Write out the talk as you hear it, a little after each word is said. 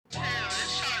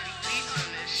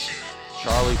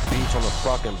Charlie Beats on the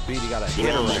fucking beat. He got a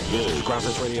hitter right here. This is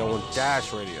Grindfest Radio and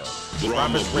Dash Radio.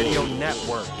 Grindfest Radio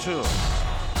Network, too.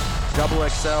 Double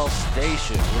XL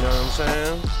station, you know what I'm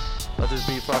saying? Let this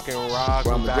be fucking rock.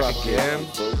 We're back again.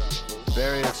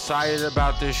 Very excited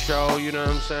about this show, you know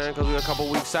what I'm saying? Because we're a couple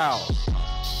weeks out.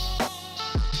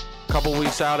 Couple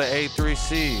weeks out at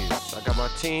A3Cs. I got my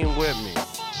team with me.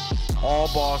 All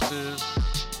bosses,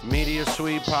 Media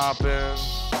Suite poppin',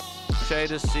 Shay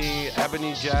to C,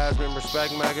 Ebony Jasmine,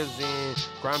 Respect Magazine,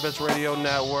 Grindfest Radio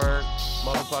Network,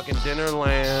 motherfucking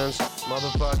Dinnerlands,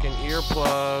 motherfucking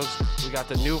earplugs. We got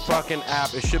the new fucking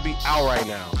app. It should be out right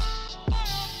now.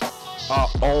 Our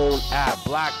own app,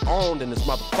 black owned in this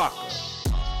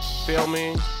motherfucker. Feel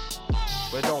me?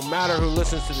 But it don't matter who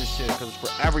listens to this shit, because it's for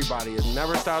everybody. It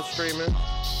never stops streaming.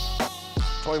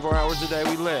 24 hours a day,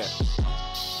 we lit.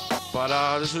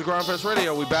 But this is Grindfest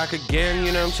Radio. We back again,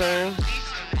 you know what I'm saying?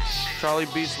 Charlie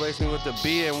Beats laced me with the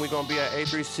B, and we gonna be at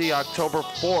A3C October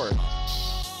 4th.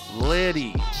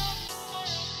 Liddy.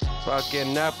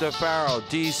 Fucking Nepta Pharaoh,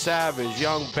 D Savage,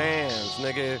 Young Bands,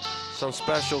 nigga. Some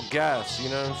special guests, you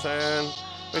know what I'm saying?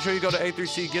 Make sure you go to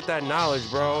A3C, get that knowledge,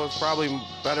 bro. It's probably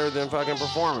better than fucking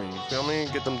performing, you feel me?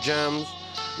 Get them gems,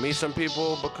 meet some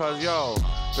people, because, yo,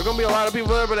 there's gonna be a lot of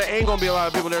people there, but there ain't gonna be a lot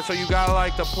of people there, so you gotta,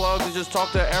 like, the plug to just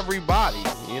talk to everybody,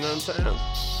 you know what I'm saying?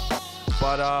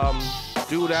 But,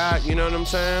 do that, you know what I'm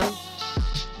saying?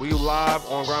 We live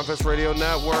on Grindfest Radio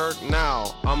Network.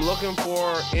 Now, I'm looking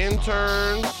for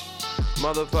interns,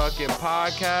 motherfucking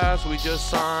podcasts. We just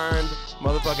signed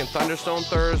motherfucking Thunderstone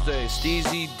Thursday,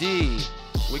 Steezy D.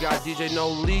 We got DJ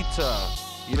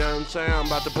Nolita, you know what I'm saying? I'm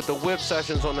about to put the whip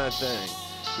sessions on that thing.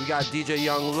 We got DJ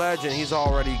Young Legend, he's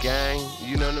already gang,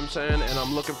 you know what I'm saying? And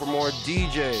I'm looking for more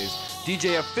DJs.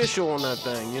 DJ Official on that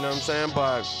thing, you know what I'm saying?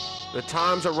 But the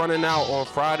times are running out on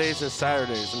Fridays and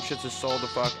Saturdays. Some shits is sold the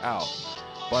fuck out.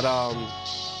 But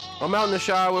I'm out in the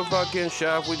Shy with fucking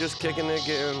Chef. We just kicking it,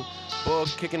 getting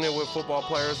booked, kicking it with football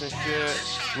players and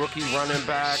shit. Rookie running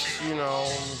backs, you know,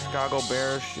 Chicago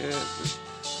Bears shit.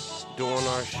 Just doing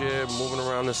our shit, moving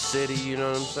around the city, you know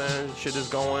what I'm saying? Shit is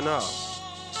going up.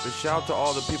 But shout out to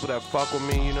all the people that fuck with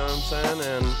me, you know what I'm saying?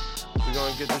 And we're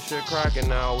gonna get this shit cracking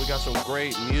now. We got some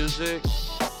great music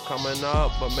coming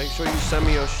up, but make sure you send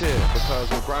me your shit, because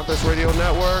with Grindfest Radio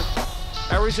Network,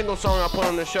 every single song I put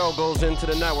on the show goes into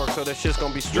the network, so that shit's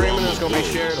gonna be streaming and it's gonna be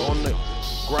shared on the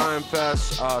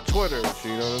Grindfest Twitters,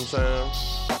 you know what I'm saying?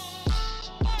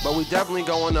 But we definitely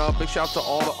going up. Big shout out to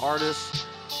all the artists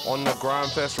on the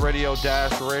Grindfest Radio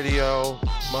Radio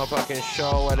motherfucking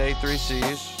show at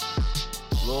A3Cs.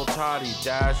 Lil Toddy,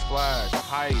 Dash Flash,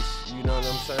 Heist, you know what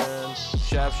I'm saying?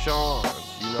 Chef Sean,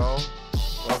 you know?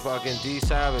 Motherfucking D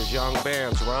Savage, Young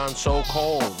Bands, Ron So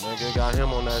Cold, nigga, got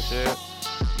him on that shit.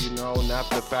 You know,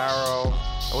 Nepta Pharaoh.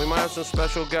 And we might have some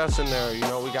special guests in there, you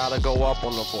know, we gotta go up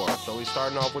on the 4th. So we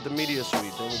starting off with the Media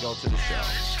Suite, then we go to the show.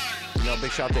 You know,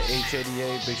 big shout to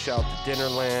H88, big shout to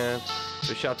Dinnerland,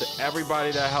 big shout to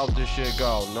everybody that helped this shit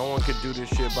go. No one could do this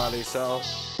shit by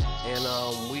themselves.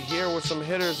 And we here with some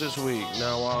hitters this week.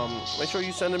 Now, make sure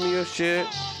you sending me your shit,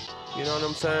 you know what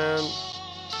I'm saying?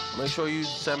 Make sure you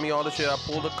send me all the shit. I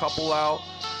pulled a couple out,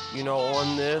 you know,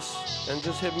 on this. And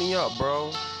just hit me up,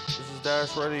 bro. This is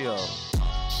Dash Radio.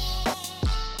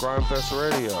 Grindfest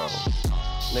Radio.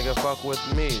 Nigga, fuck with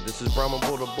me. This is Brahma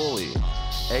Buddha Bully,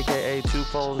 a.k.a. Two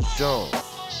Phones Jones.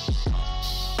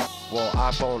 Well,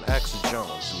 iPhone X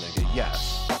Jones, nigga,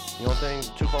 yes. You don't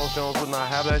think Two Phones Jones would not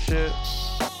have that shit?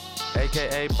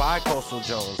 A.k.a. Bicoastal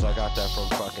Jones. I got that from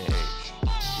fucking H.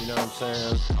 You know what I'm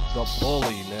saying? The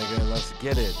Bully, nigga. Let's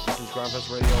get it. This is Grindfest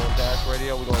Radio and Dash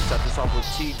Radio. We're going to set this off with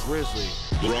T Grizzly.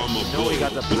 You know he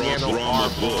got the piano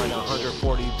arc on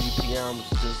 140 BPMs.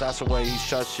 Because that's the way he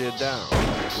shuts shit down.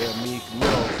 With Meek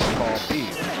Mills called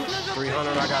Beat.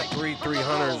 300, I got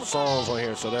 300 songs on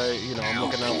here. So they, you know, I'm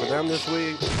looking out for them this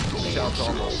week. Shout out to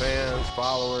all my fans,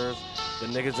 followers. The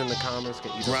niggas in the comments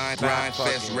can either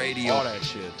Grindfest Radio, all that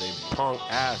shit. They punk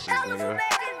asses, nigga.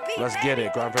 Let's get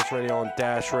it. Grindfest Radio on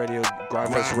Dash Radio,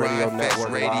 Grindfest Radio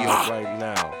Network live right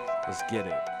now. Let's get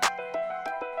it.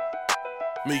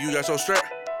 Me, you got your strap?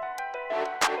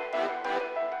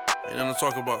 Ain't nothing to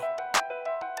talk about.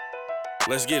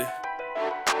 Let's get it.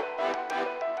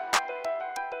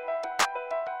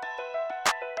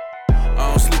 I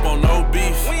don't sleep on no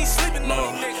beef. We ain't sleeping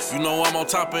no niggas. You know I'm on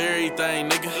top of everything,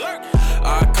 nigga.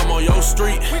 I come on your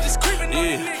street. We just creeping on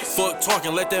niggas. Fuck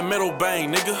talking, let that metal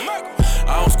bang, nigga.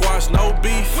 I don't squash no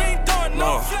beef. We ain't throwing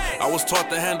no flags. I was taught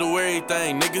to handle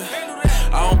everything, nigga.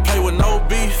 I don't play with no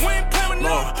beef. We ain't play with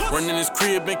No, running his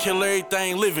crib and kill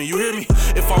everything living, you hear me?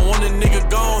 If I want a nigga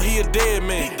gone, he a dead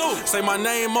man. Say my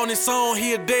name on his song,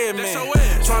 he a dead man.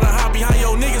 Tryna hide behind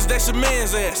your niggas, that's your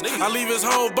man's ass. I leave his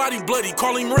whole body bloody,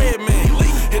 call him Red Man.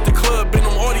 Hit the club in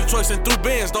them Audi trucks and through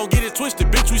bands. Don't get it twisted,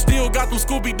 bitch, we still got them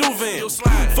Scooby-Doo vans.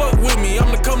 Fuck with me, I'm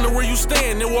to come to where you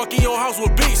stand. Then walk in your house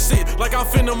with big shit, like I'm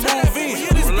finna move in.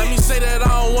 Or let me say that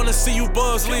I don't wanna see you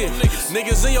buzz live.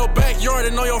 Niggas in your backyard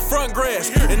and on your front grass.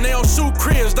 And they don't shoot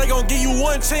cribs, they gon' give you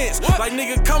one chance. Like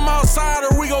nigga, come outside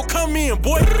or we gon' come in,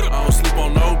 boy. I don't sleep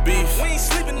on no beef. We ain't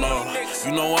sleeping no niggas.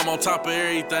 You know I'm on top of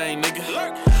everything, nigga.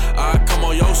 I come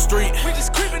on your street. We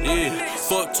just creeping on niggas.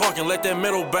 Fuck talking, let that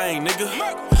metal bang,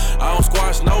 nigga. I don't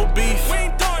squash no beef. We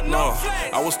ain't throwing no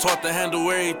flags. I was taught to handle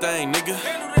everything, nigga.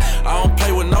 I don't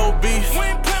play with no beef. We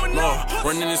ain't play with no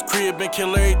running his crib and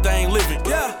kill everything living.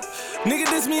 Yeah. Nigga,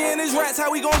 this me and his rats,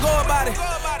 how we gon' go about it?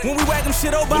 When we whack them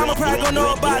shit, Obama probably gon'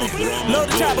 know about it. Load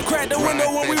the chopper, crack the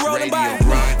window when we rollin' by it.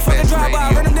 Fucking drive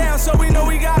by, run them down so we know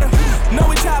we got him. Know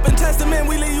we choppin', testament,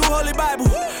 we leave you Holy Bible.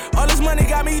 All this money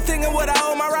got me thinking what I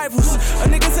owe my rifles. A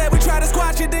nigga said we try to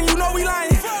squash it, then you know we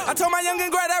lying. I told my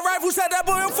youngin' grab that rifle, set that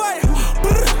boy on fire.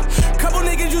 Couple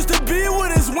niggas used to be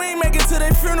with us, we ain't make it to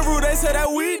their funeral, they said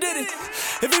that we did it.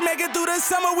 If we make it through this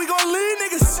summer, we gon' leave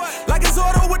niggas. Like it's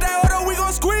auto with that auto, we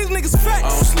gon' squeeze niggas facts. I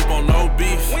don't sleep on no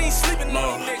beef. We ain't sleeping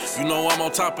no niggas. You know I'm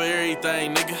on top of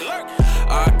everything, nigga.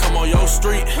 I come on your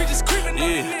street. We just creeping on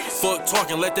niggas. Fuck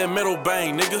talking, let that metal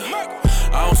bang, nigga.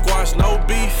 I don't squash no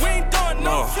beef. We ain't throwing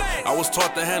no flags. I was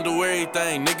taught to handle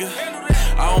everything, nigga.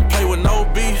 I don't play with no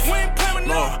beef. We ain't play with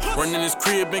no running his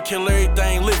crib and kill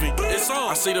everything living. It's on.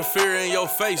 I see the fear in your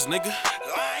face, nigga.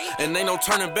 And ain't no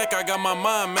turning back, I got my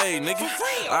mind made, nigga.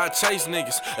 I chase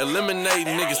niggas, eliminate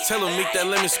niggas. Tell them make that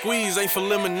lemon squeeze ain't for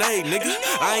lemonade, nigga.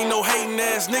 I ain't no hating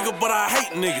ass nigga, but I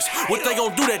hate niggas. What they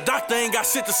gon' do, that doctor ain't got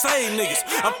shit to say, niggas.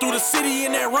 I'm through the city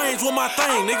in that range with my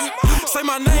thing, nigga. Say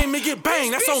my name and get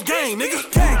bang, that's on game, nigga.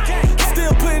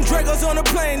 Still putting Dracos on the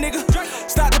plane, nigga.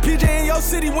 Stop the PJ in your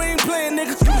city, we ain't playing,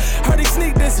 nigga. Heard he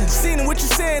sneak dissing, seen him, what you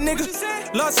saying, nigga.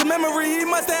 Lost some memory, he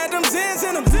must have had them Zans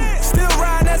in him. Still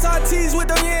riding SRTs with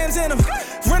them yams in him.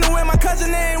 Running with my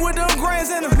cousin name with them grands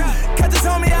in him. Catch his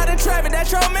homie out in traffic,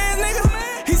 that's your man,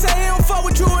 nigga. He say he don't fuck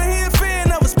with you and he a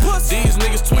fan of his pussy. These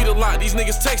niggas tweet a lot, these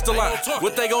niggas text a lot.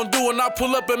 What they gon' do when I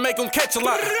pull up and make them catch a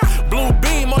lot? Blue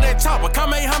beam on that chopper,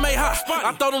 Kamehameha.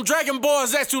 I throw them Dragon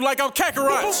Balls at you like I'm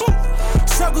Kakarot.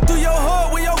 Circle through your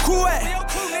hood where your crew at.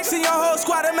 See your whole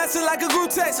squad and messing like a group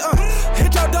text.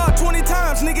 Hit your dog 20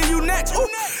 times, nigga, you next.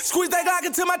 Squeeze that Glock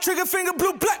into my trigger finger,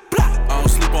 blue, black, black. I don't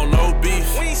sleep on no beef.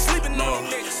 We ain't sleeping no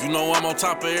niggas. You know I'm on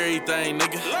top of everything,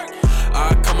 nigga.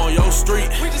 I come on your street.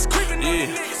 We just creeping on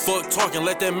niggas. Fuck talking,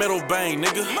 let that metal bang,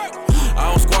 nigga. I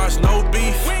don't squash no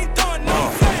beef. We ain't throwing no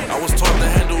flags. I was taught to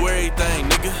handle everything,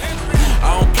 nigga.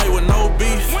 I don't play with no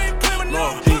beef. We ain't play with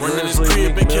no beef. Running his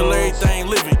crib and kill everything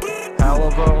living.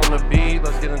 Alava on the beat.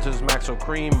 Let's get into this Maxo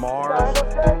Cream, Mars,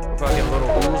 fucking Little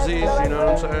Uzis, you know what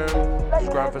I'm saying? This is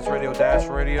Grindfest Radio Dash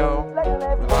Radio.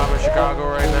 We live in Chicago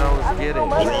right now. Let's get it. I'm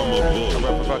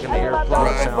repping fucking the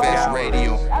Earplug Sound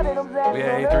Gallery. We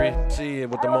at A3C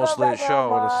with the most lit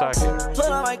show in a second.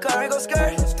 Pull on my car and go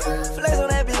skirt. Flex on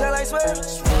that bitch, I like swear.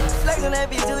 Flex on that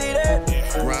bitch till he there.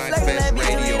 Flex on that bitch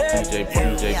till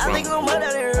he there. I think I'm mad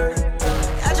at her.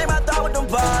 I check my thought with them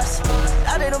bars.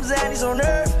 I did them Zannies on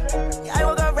Earth. I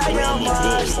woke up right now on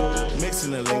Mars.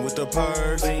 Mixing the lean with the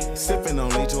purse. Sipping on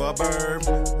lean to a burp.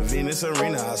 Venus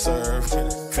Arena I serve.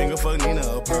 Finger fuck Nina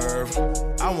a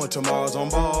perv. I went to Mars on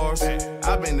bars.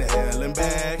 I been to hell and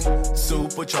back.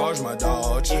 Supercharged my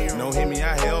Dodge. No hit me,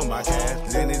 I held my cat.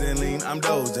 Zenny and lean, I'm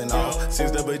dozing off.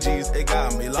 6 double G's, it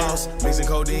got me lost. Mixing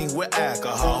codeine with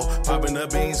alcohol. Popping the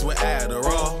beans with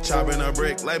Adderall. Chopping a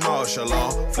brick like martial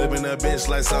law. Flipping a bitch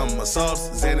like somersaults.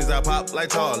 Zennies I pop like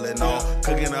Tylenol.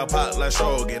 Cooking a pot like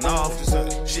Stroganoff.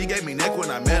 She gave me neck when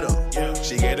I met her.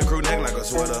 She gave the crew neck like a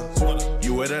sweater.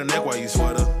 You wear her neck while you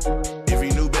sweater. If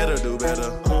you knew better, do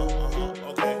better.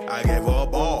 I gave her a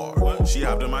bar. She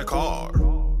hopped in my car.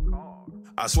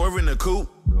 I swerve in the coupe.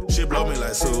 She blow me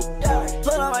like soup.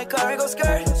 Pull on my car and go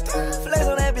skirt. Flex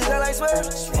on that bitch, I like swear.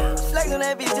 Flex on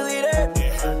that bitch till he there.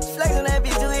 Flex on that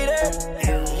bitch till he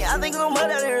there. Yeah, I think I'm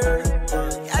mad at her.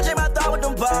 I check my thought with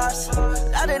them bars.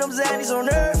 I did them Zannies on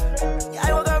Earth. Yeah,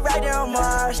 I woke up right there on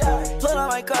Mars. Pull on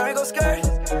my car and go skirt.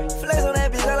 Flex on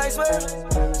that bitch, I like swear.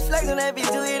 Flex on that bitch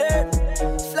till he there.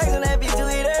 Flex on that bitch till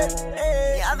he there.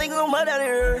 Yeah, I think I'm mad at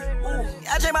her.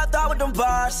 I check my thought with them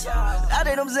bars. I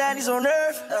did them Zannies on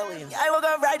Earth. Yeah, I woke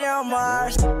up right there on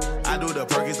Mars. I do the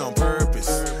Perkins on purpose.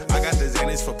 I got the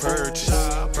Xannies for purchase.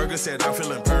 Perkins said I'm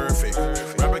feeling perfect.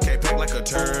 Rubber K pack like a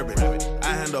turban. I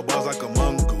handle balls like a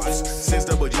mongoose. 6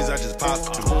 double G's, I just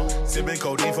popped 2. Sippin'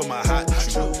 codeine for my hot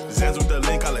juice. Zans with the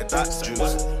link, I let thoughts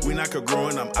juice. We not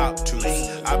congruent, I'm obtuse.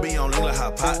 I be on lean like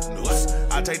hypotenuse.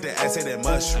 I take the acid and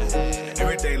mushroom.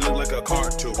 Everything look like a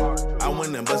cartoon. I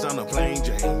went and bust on the plain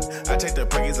Jane. I take the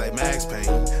prickers like Max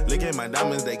Payne. Look at my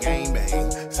diamonds, they gang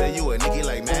bang. Say you a nigga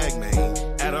like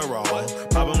Magman. Adderall,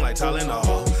 pop 'em like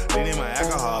Tylenol. Leaning my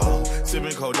alcohol.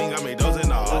 Sippin' codeine, got me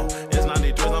dozing all. It's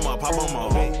 93, I'ma pop 'em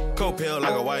all. Cold pill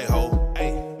like a white hoe.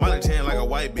 Molly 10 like a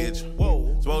white bitch.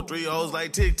 Whoa. Smoke 3 O's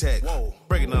like Tic Tac. Whoa.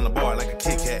 Breaking down the bar like a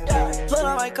Kit Kat. Pull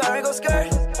on my car and go skirt.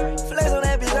 Flex on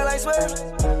that bitch, I like swerve.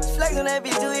 Flex on that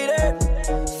bitch, do it hurt.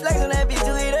 Flex on that bitch,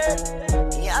 do it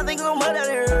hurt. Yeah, I think I'm mud out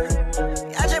here.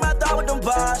 I check my thought with them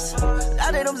bars.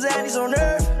 I did them Xannies on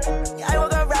Earth. Yeah, I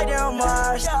woke up right there on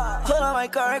Mars. Pull on my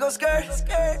car and go skirt.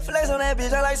 Flex on that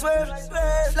bitch, I like swerve.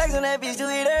 Flex on that bitch, do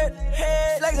it hurt.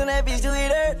 Flex on that bitch, do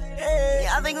it hurt.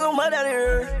 Yeah, I think I'm mud out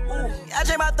here. I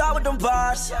check my thought with them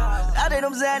bars. I did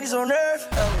them Xannies on Earth.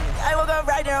 I woke up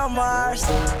right there on Mars.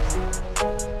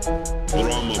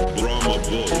 Brahma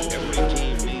bull. Every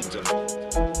team needs a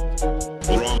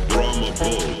Brahma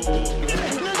bull.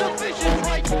 There's a vision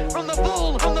right from the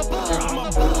bull.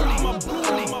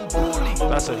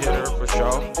 That's a hitter for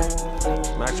sure.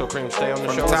 Maxwell Cream, stay on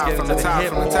the show. From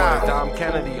the top. Dom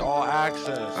Kennedy, all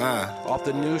access. Off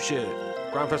the new shit.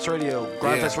 Grindfest Radio,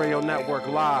 Grindfest Radio Network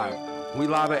live. We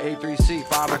live at A3C.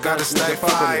 5 I gotta stay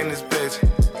fly in this bitch.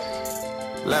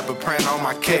 Leopard print on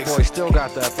my kicks. Boy, still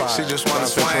got that fire. She just wanna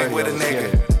swing with a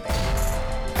nigga.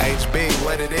 HB,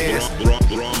 what it is.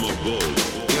 Brahma bull.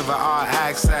 Give her all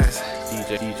access.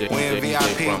 DJ. We in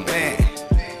VIP bent.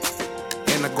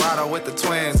 In the grotto with the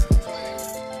twins.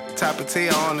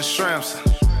 Tapatio on the shrimps.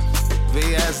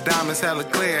 VS diamonds hella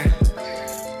clear.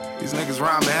 These niggas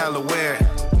rhyming hella weird.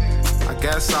 I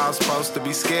guess I was supposed to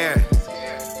be scared.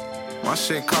 My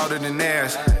shit colder than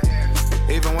theirs.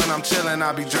 Even when I'm chillin',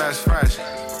 I be dressed fresh.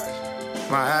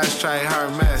 My ashtray her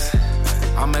mess.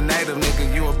 I'm a native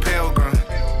nigga, you a pilgrim.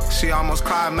 She almost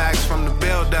climaxed from the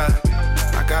build-up.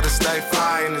 I gotta stay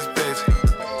fly in this bitch.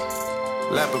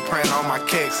 Leopard print on my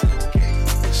kicks.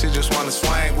 She just wanna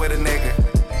swing with a nigga.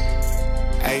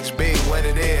 HB, what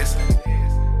it is.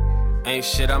 Ain't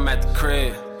shit, I'm at the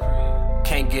crib.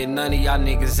 Can't get none of y'all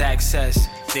niggas access.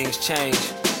 Things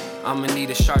change. I'ma need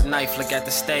a sharp knife, look at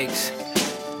the stakes.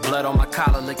 Blood on my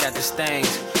collar, look at the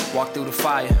stains. Walk through the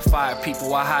fire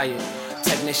people I hired.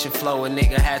 Technician flow, a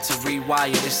nigga had to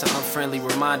rewire. It's an unfriendly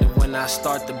reminder when I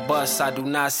start the bus, I do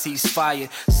not cease fire.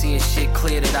 Seeing shit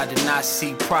clear that I did not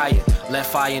see prior.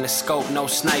 Left eye in the scope, no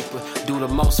sniper. Do the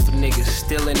most for niggas,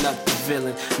 stealing up the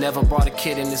villain. Never brought a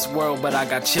kid in this world, but I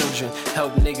got children.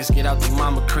 Help niggas get out the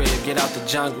mama crib, get out the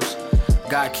jungles.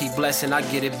 God keep blessing, I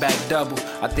get it back double.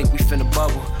 I think we finna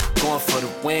bubble. Going for the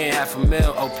win,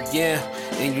 $500,000 OPM.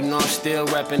 And you know I'm still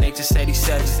reppin'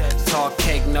 HS87. Tall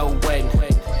cake, no wedding.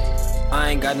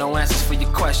 I ain't got no answers for your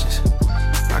questions.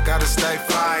 I gotta stay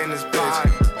fly in this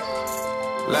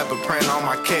bitch. Leopard print on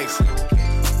my kicks.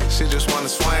 She just wanna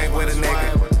swing with a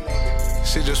nigga.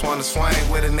 She just wanna swing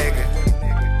with a nigga.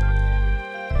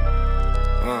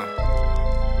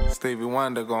 Stevie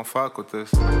Wonder gon' fuck with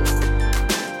this.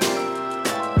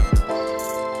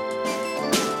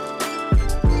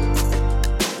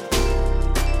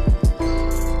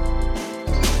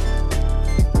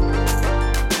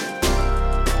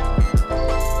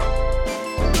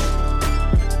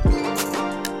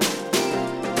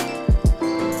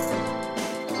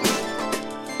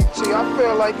 I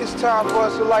feel like it's time for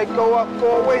us to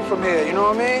go away from here, you know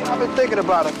what I mean? I've been thinking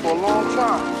about it for a long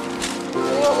time.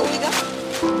 Well, what we got?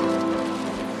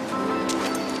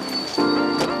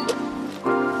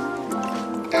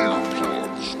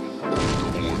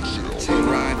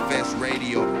 Grindfest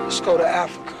Radio. Let's go to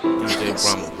Africa. DJ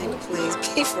Brahma. Please,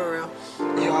 be for real.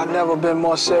 Yo, I've never been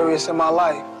more serious in my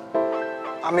life.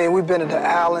 I mean, we've been to the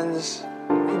islands,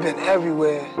 we've been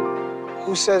everywhere.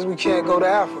 Who says we can't go to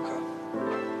Africa?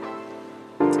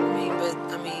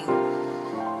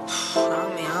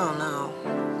 I don't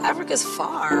know. Africa's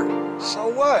far. So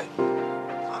what?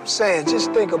 I'm saying,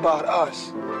 just think about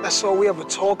us. That's all we ever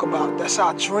talk about. That's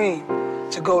our dream,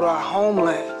 to go to our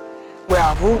homeland, where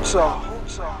our roots are.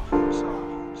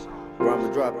 Brahma,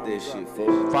 drop this shit,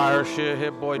 folks. Fire shit,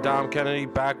 Hit Boy Dom Kennedy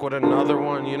back with another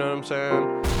one, you know what I'm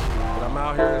saying? But I'm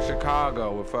out here in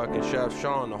Chicago with fucking Chef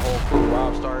Sean, the whole crew,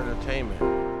 Rob Star Entertainment,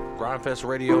 Grindfest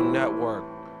Radio Network.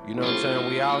 You know what I'm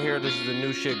saying? We out here. This is the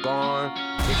new shit gone.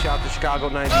 Big shout out to Chicago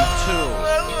 92.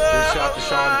 Big shout out to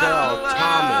Shondell,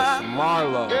 Thomas,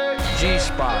 Marlo,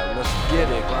 G-Spot. Let's get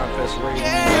it. Grindfest Radio.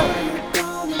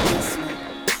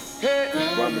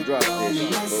 Brahma, drop this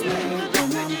shit, folks.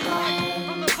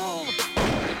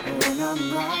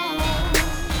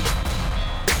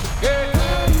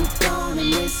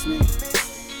 miss me.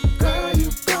 Girl, you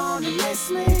gonna miss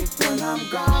me when I'm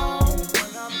gone.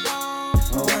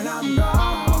 When I'm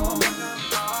gone.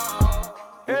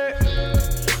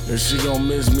 And she gon'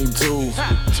 miss me too.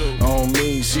 On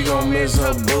me, she gon' miss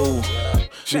her boo.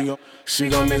 She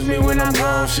gon' miss me when I'm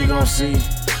gone. She gon' see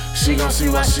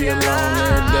why she alone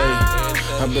every day.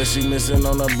 I bet she missing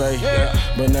on her bay.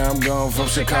 But now I'm gone from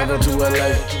Chicago to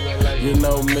LA. You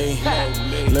know me.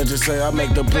 Let's just say I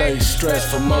make the play. Stress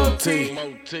for Moti.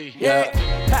 Yeah.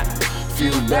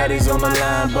 Few baddies on the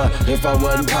line, but if I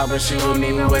wasn't poppin', she wouldn't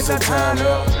even waste her time.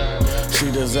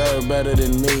 She deserve better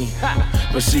than me,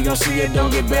 but she gon' see it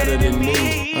don't get better than me.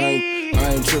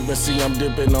 I ain't trippin', see I'm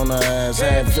dipping on her ass.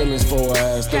 Had feelings for her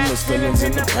ass, them was feelings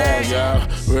in the past, y'all.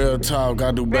 Real talk,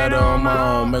 I do better on my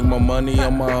own, make more money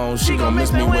on my own. She gon'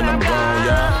 miss me when I'm gone,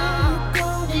 y'all. You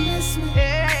gonna miss me,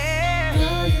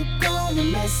 girl, you gonna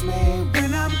miss me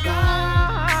when I'm gone.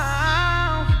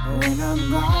 When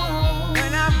I'm gone,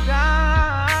 when I'm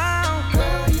gone.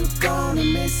 Girl, you gonna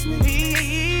miss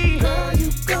me. Girl,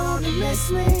 you gonna miss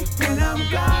me when I'm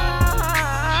gone.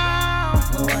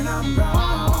 When I'm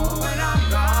gone, when I'm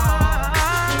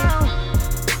gone.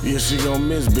 Yeah, she gon'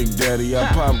 miss Big Daddy. I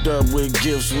popped up with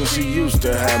gifts when she used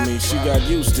to have me. She got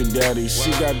used to Daddy,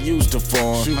 she got used to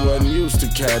farm. She wasn't used to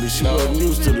caddy, she wasn't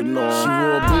used to the norm. She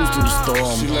wore a boost to the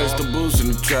storm, she laced the boost in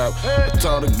the trap. I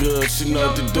taught her good, she know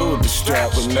what to do with the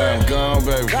strap. But now I'm gone,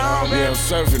 baby, yeah, I'm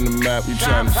surfing the map. You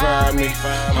tryna find me,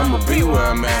 I'ma be where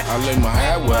I'm at. I lay my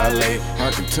hat where I lay.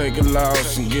 I could take a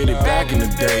loss and get it back in the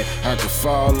day. I could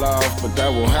fall off, but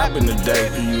that won't happen today.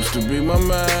 You used to be my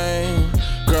man.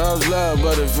 Girls love,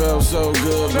 but it felt so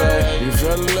good, babe. You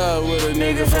fell in love with a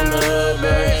nigga from the hood,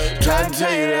 babe. Tried to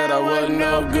tell you that I wasn't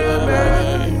no good,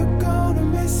 babe. You gonna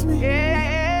miss me,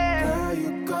 girl,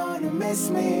 you gonna miss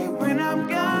me when I'm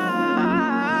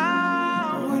gone.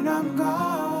 When I'm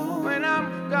gone, when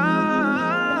I'm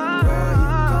gone. Girl, you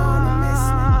gonna miss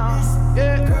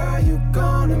me, girl, you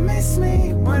gonna miss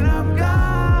me when I'm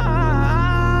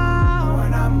gone.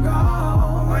 When I'm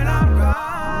gone, when I'm gone.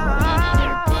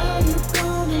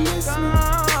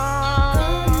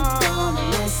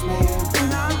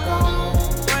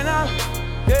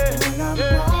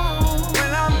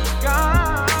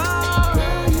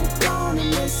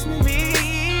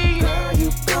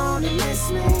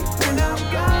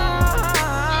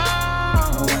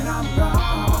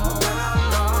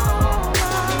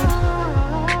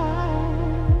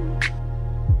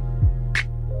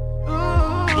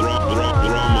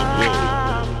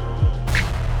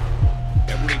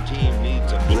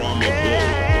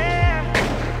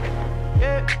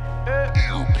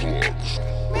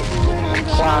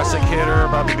 Classic hitter,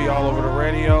 about to be all over the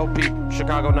radio.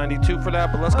 Chicago 92 for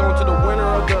that. But let's go into the winner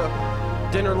of the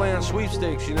Dinnerland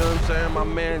sweepstakes. You know what I'm saying? My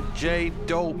man J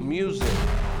Dope Music.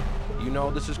 You know,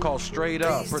 this is called Straight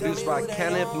Up, produced by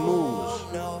Kenneth Moose.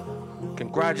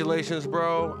 Congratulations,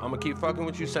 bro. I'm gonna keep fucking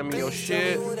with you. Send me your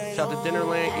shit. Shout to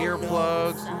Dinnerland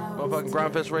earplugs, motherfucking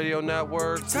Grindfest Radio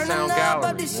Network, Sound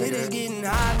Gallery. This shit is getting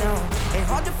hot now. Ain't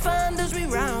hard to find us, we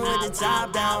round with the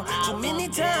top down. Too many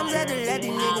times had to let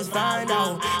these niggas find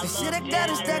out. The shit I got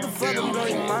is stack of fucking blow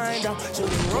your mind out. So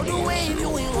you rode the wave,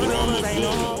 you ain't one of us, I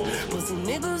know. Pussy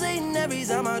niggas hating every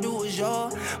time I do a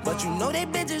show. But you know they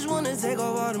bitches wanna take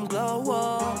off all them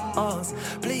clothes.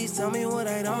 Please tell me what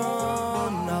I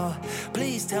don't know.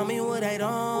 Please tell me what I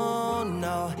don't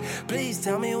know. Please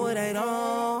tell me what I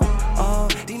don't. Oh,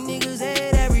 these niggas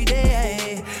hate every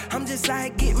day. I'm just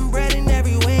like getting bread in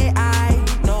every way I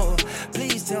know.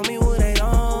 Please tell me what I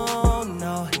don't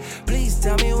know. Please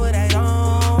tell me what I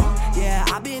don't. Yeah,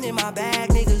 I been in my bag,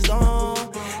 niggas don't.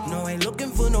 No, ain't looking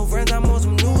for no friends, I'm on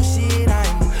some new shit.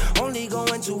 I'm only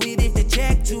going to eat if the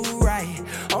check too right.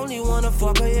 Only wanna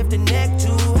fuck her if the neck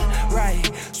too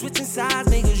right. Switching sides,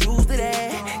 niggas used to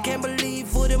that. Can't believe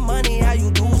for the money how you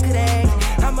lose connect.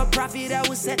 I'm a prophet that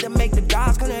was set to make the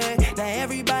dots connect. Now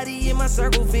everybody in my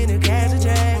circle finna cash a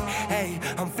check. Hey,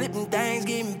 I'm flipping things,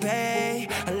 getting paid.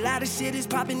 A lot of shit is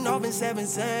popping off in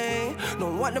 17.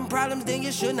 Don't want them problems, then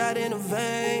you should not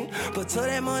intervene. But to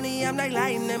that money, I'm like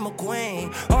Lightning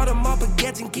McQueen. All them up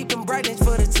baguettes and keep them brightness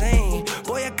for the team.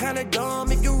 Boy, I kinda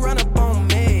dumb if you run up on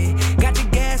me. Got you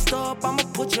gassed up, I'ma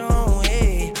put you on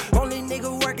way. Only nigga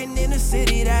working in the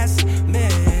city, that's me.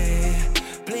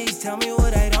 Please tell me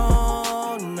what I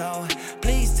don't know.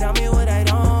 Please tell me what I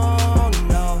don't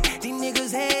know. These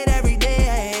niggas hate every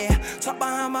day. Talk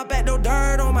behind my back, no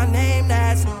dirt on my name,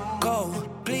 that's cold.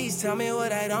 Please tell me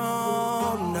what I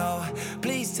don't know.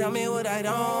 Please tell me what I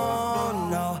don't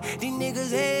know. These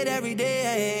niggas hate every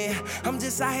day. I'm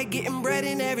just out here getting bread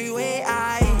in every way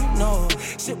I know.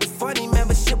 Shit was funny, man,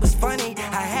 but shit was funny.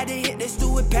 I I had to hit this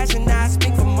dude with passion, now I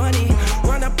speak for money.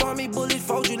 Run up on me, bullets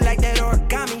fold you like that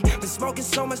origami. Been smoking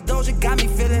so much Doja, got me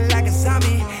feeling like a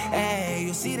zombie. Hey,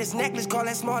 you see this necklace, call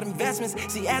that smart investments.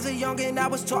 See, as a youngin', I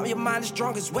was taught your mind the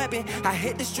strongest weapon. I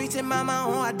hit the streets and mind my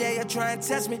own, I dare you try and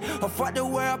test me. Or fuck the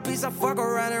world peace, I fuck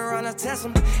around and run, I test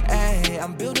them. Hey,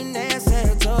 I'm building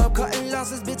assets up, cutting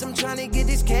losses, bitch, I'm trying to get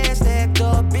this cash stacked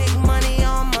up. Big money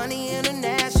on money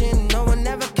international. No one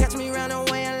ever catch me round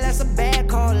the way unless a bad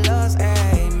call us.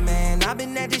 Hey, man, I've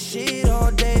been at this shit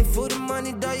all day. For the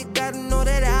money, though, you gotta know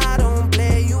that I don't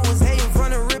play. You was hating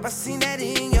from the rip, I seen that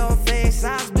in your face.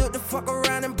 I was built to fuck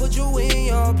around and put you in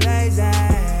your place.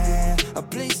 Hey,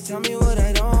 please tell me what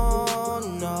I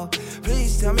don't know.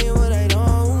 Please tell me what I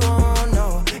don't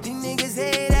know. These niggas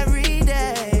hate every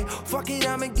day. Fuck it,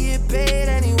 I'ma get paid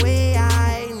anyway,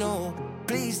 I know.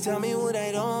 Please tell me what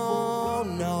I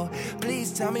don't know.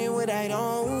 Please tell me what I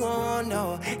don't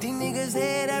know. These niggas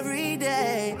hate every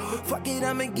day. Fuck it,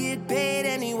 I'ma get paid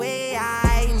anyway,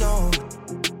 I know.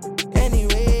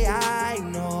 Anyway, I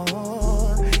know.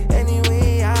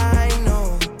 Anyway, I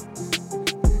know.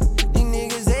 These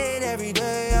niggas hate every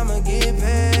day, I'ma get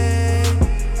paid.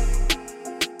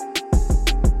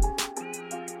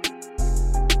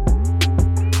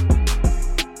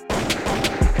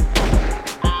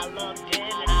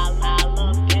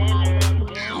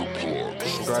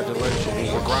 Congratulations, he's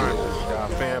a grinder. Got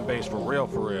a fan base for real,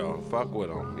 for real. Fuck with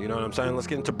him. You know what I'm saying? Let's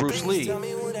get into Bruce Lee.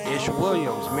 Ish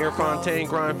Williams, Mir Fontaine,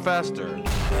 Grind Fester.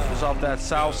 It's off that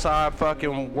Southside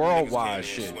fucking worldwide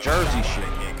shit. Jersey shit.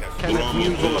 Kenneth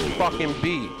Muse on the fucking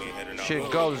beat. Shit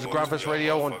goes. This is Grindfest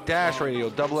Radio on Dash Radio,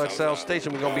 Double XL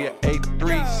station. We're gonna be at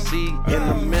 83C in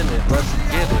a minute. Let's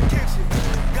get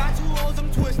it. Got two O's, I'm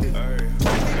twisted.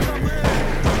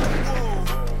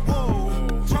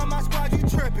 Try my squad, you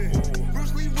tripping.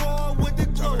 Bruce Lee raw with the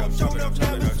glow up, showed up,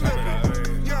 never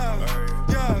slipping. Yeah.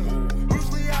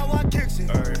 Bruce Lee how I kicks it.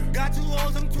 Got two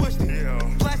O's, I'm twisted.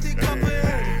 Plastic cup of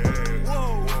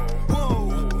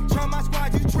whoa. Try my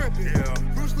squad, you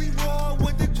tripping. Bruce Lee raw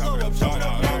with the glow up, showed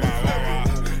up, never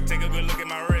slipping. Take a good look at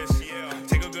my wrist.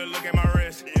 Take a good look at my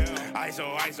wrist.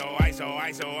 ISO.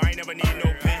 I ain't never need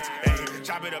no pitch. Hey,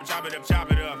 chop it up.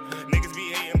 Niggas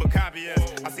be hating but copy us.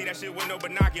 I see that shit with no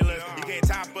binoculars. You can't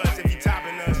top us if you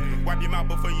topping us. Wipe your mouth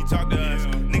before you talk to us.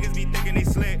 Niggas be thinking they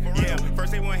slick. Yeah,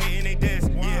 first they want hitting they diss.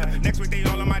 Yeah, next week they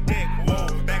all on my dick. Whoa,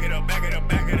 back it up.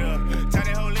 Tell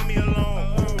that hoe leave me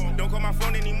alone. Don't call my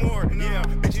phone anymore. Yeah,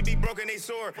 bitches be broken they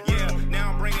sore. Yeah,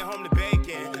 now I'm bringing home the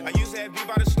bacon. I used to have beef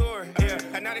by the store. Yeah,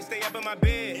 and now they stay up in my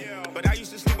bed. But I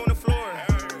used to sleep on the floor.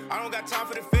 I don't got time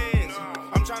for the fans.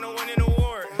 I'm trying to win an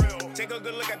award. Take a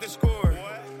good look at the score.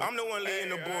 I'm the one leading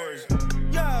the boards.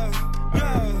 Yeah.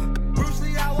 Bruce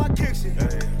Lee how I kicks it.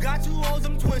 Got two O's,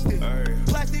 I'm twisted.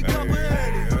 Plastic cup of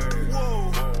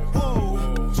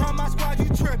whoa. Try my squad, you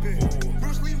tripping.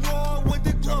 Bruce Lee raw with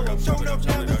the glow up, showed up,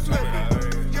 never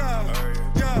slipping.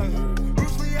 Yeah.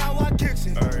 Bruce Lee how I kicks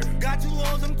it. Got two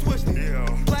O's, I'm twisted.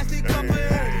 Plastic cup of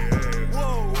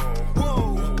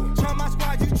whoa. Try my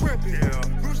squad, you tripping.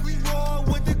 Bruce Lee raw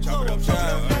with the glow up, showed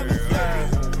up, never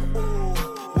slipping. Ooh,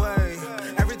 wait,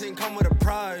 everything come with a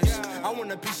price. I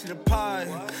want a piece of the pie.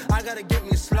 I gotta get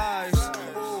me a slice.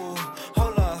 Ooh,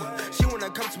 hold up. She wanna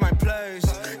come to my place.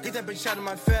 Get that bitch out of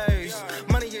my face.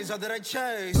 Money is all that I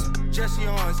chase. Jesse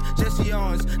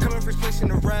Owens. Coming first place in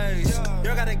the race.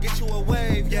 Y'all gotta get you a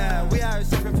wave. Yeah, we out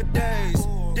surfing for days.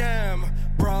 Damn,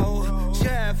 bro.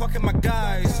 Yeah, fucking my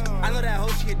guys. I know that hoe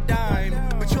she a dime.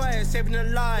 But your ass saving her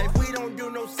life. We don't do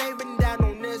no saving down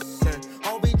on this.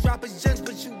 All we drop is gems,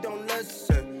 but you don't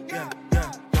listen. Yeah.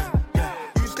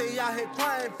 You stay out here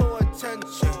crying for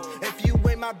attention. If you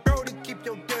ain't my bro, to keep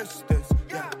your distance.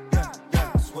 Yeah.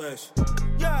 Swish.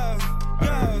 Yeah.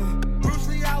 Bruce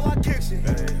Lee how I kicks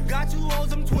it. Got two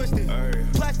O's, I'm twisted.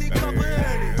 Plastic cup of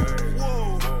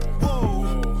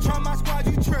whoa. Try my squad,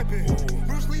 you tripping.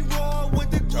 Bruce Lee raw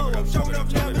with the glow up, showed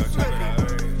up, never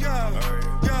slipping. Yeah.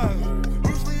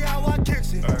 Bruce Lee how I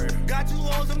kicks it. Got two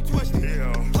O's, I'm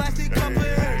twisted. Plastic cup of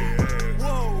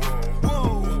whoa.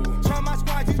 Try my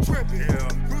squad, you tripping.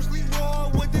 Bruce Lee raw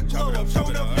with the glow up,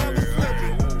 showed up, never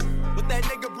slipping. What that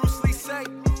nigga Bruce Lee say?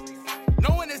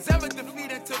 No one is ever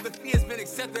defeated until defeat has been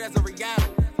accepted as a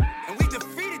reality. And we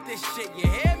defeated this shit, you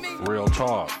hear me? Real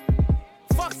talk.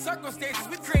 Fuck circumstances,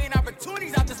 we creating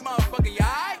opportunities out this motherfucker, you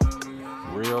alright?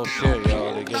 Real shit,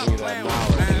 yo. They give me that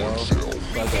knowledge, yo.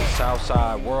 That's that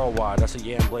Southside Worldwide. That's a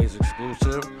Yam Blaze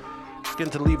exclusive. Let's get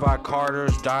into Levi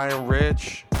Carter's Dying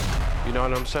Rich. You know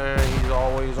what I'm saying? He's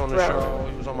always on the show.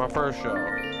 He was on my first show.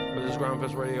 But this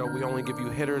Grindfest Radio, we only give you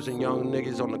hitters and young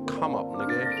niggas on the come up,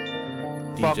 nigga.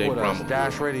 Fuck with us.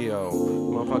 Dash Radio.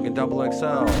 Motherfucking Double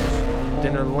XL.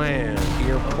 Dinner Land.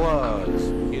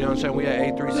 Earplugs. You know what I'm saying? We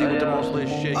at A3C with the most lit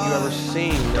shit you ever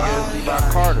seen, nigga. By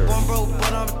Carter.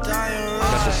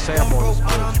 That's a sample on this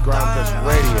bitch. Groundfest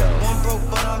Radio.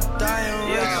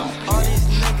 All these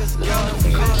niggas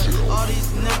all these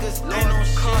niggas ain't no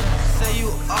shit. Say you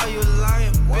are, you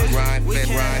lying, bitch. We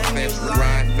can't hang you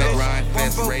lying, bitch.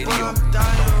 Fest Radio. I'm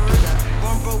dying rich.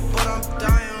 Born broke, but I'm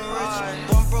dying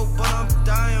rich. Born broke, but I'm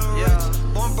dying rich.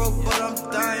 Born broke, but I'm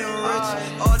dying rich.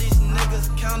 All these niggas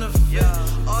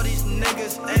counterfeit. All these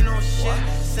niggas ain't no shit.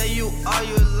 Say you are,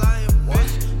 you lying,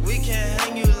 bitch. We can't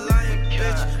hang you lying,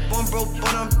 bitch. Born broke,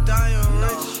 but I'm dying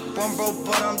rich. Born broke,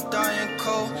 but I'm dying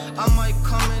cold. I might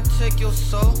come and take your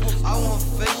soul. I won't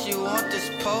face you on this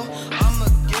pole. I'ma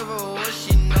give her what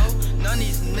she know. None of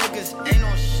these niggas ain't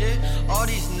no shit. All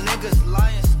these niggas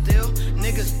lying still.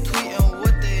 Niggas tweeting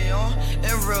what they on.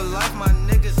 In real life, my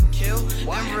niggas kill.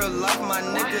 In real life, my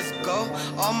niggas go.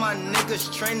 All my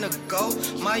niggas train to go.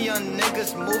 My young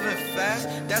niggas moving fast.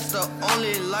 That's the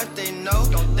only life they know.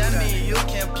 That mean you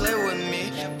can't play with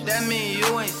me. That mean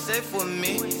you ain't safe with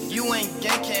me. You ain't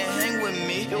gang, can't hang with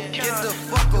me. Get the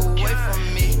fuck away from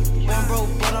me. Born broke,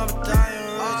 but I'm dying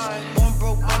rich. Born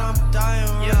broke, but I'm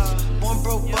dying rich. Born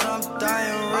broke, but I'm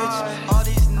dying rich. All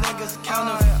these niggas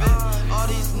counterfeit. All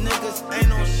these niggas ain't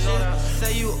no shit.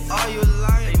 Say you are, you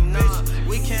lying, bitch.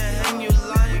 We can't hang you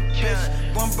lying,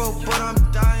 bitch. Born broke, but I'm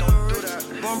dying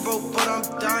rich. Born broke, but I'm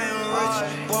dying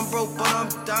rich. Born broke, but I'm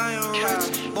dying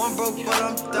rich. Born broke, but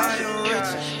I'm dying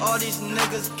rich. All these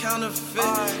niggas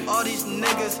counterfeit. All these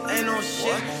niggas ain't no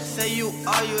shit. Say you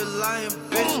are, you lying,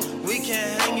 bitch. We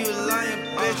can't hang you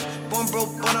lying, bitch. Born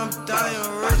broke, but I'm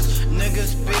dying rich.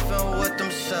 Niggas beefing with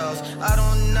themselves. I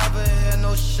don't never hear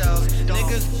no shells.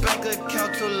 Niggas bank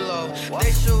account too low.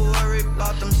 They should worry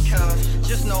about themselves.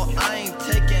 Just know I ain't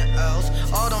taking L's.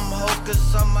 All them hoes could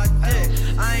suck my dick.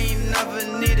 I ain't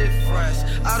never needed friends.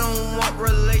 I don't want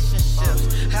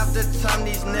relationships. Half the time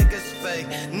these niggas fake.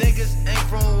 Niggas ain't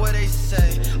from where they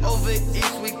say. Over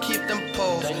east we keep them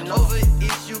poles. Over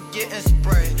east you getting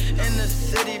sprayed. In the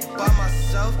city by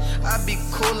myself. I be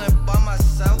coolin' by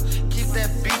myself. Keep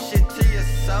that beef shit to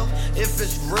yourself. If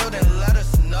it's real then let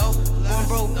us know. Born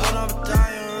broke but I'm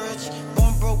dying rich.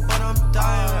 Born broke but I'm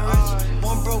dying rich.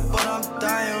 Born broke but I'm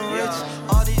dying rich.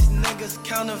 All these niggas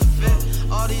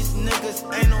counterfeit. All these niggas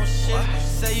ain't no shit.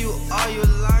 Say you are, you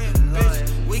lying,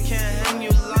 bitch. We can't hang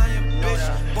you lying,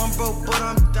 bitch. Born broke but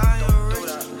I'm dying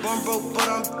rich. Born broke but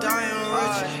I'm dying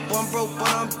rich. Born broke but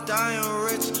I'm dying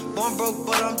rich. Born broke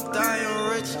but I'm dying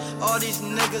rich. All these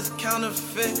niggas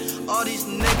counterfeit. All these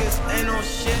niggas ain't no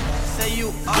shit. Say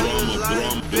you are, you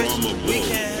lying, bitch. We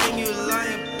can't hang you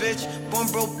lying, bitch. Born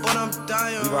broke but I'm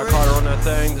dying rich. We got Carter on that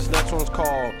thing. This next one's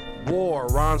called War.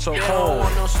 Ron So Cold.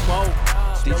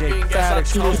 DJ Fat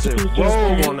exclusive.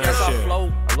 Roll on that shit.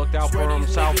 I looked out for him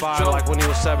South by like when he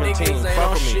was 17.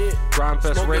 Fuck with me.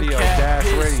 Grindfest Radio, Dash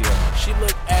Radio. She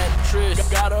look at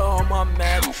Trish, got her on my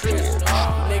mattress.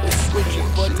 Niggas switching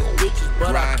for these bitches,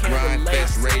 but I can't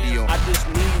relate. Radio. I just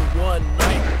need one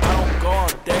night. I don't go all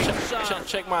day.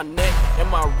 Check my neck and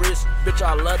my wrist, bitch.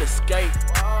 I love to skate.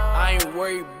 I ain't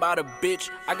worried about a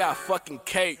bitch. I got fucking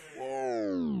cake.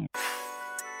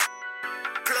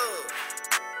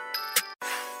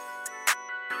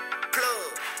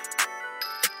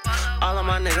 All of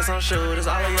my niggas on shooters,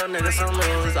 all of your niggas on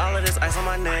losers. All of this ice on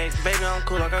my neck, baby I'm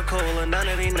cool like a cooler. None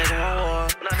of these niggas on war.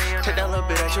 Take that little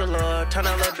bit that you love, turn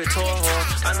that little bit to a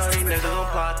whore. I know these niggas gon'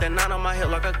 plot, that nine on my hip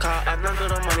like a cop. I done through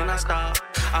the money, not stop.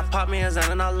 I pop me a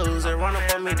Xan and I lose it. Run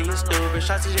up on me, then you stupid.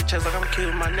 Shots to your chest like I'm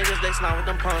cute. My niggas, they snot with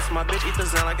them pumps. My bitch eat the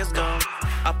Xan like it's gum.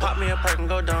 I pop me a perk and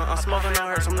go down. I'm smoking on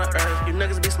hers from the earth. You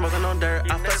niggas be smoking on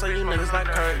dirt. I flex on you niggas like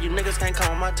Kurt. You niggas can't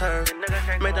come on my turf.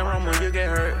 Make them run when you get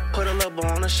hurt. Put a little bow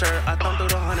on the shirt. I thumb through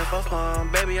the 100 for fun.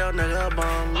 Baby, yo nigga a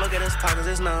bum. Look at his pockets,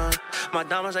 it's none. My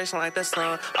diamonds, they shine like the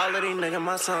sun. All of these niggas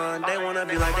my son. They wanna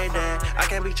be like they dad. I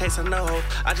can't be chasing the hope.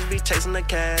 I just be chasing the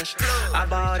cash. I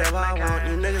buy whatever I want.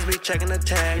 You niggas be checking the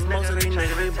tags. Most of these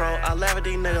niggas be broke. I laugh at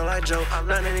these niggas like Joe.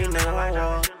 None of these niggas want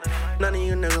war. None of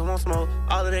you niggas want smoke.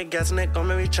 All of that gas and it gon'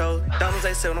 make me choke. Diamonds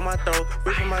they sit on my throat.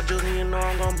 Reaching my juice and you know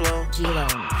I'm gon' blow.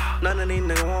 None of these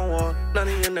niggas want war. None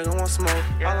of you niggas want smoke.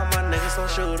 All of my niggas on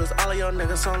shooters. All of your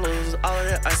niggas on losers. All of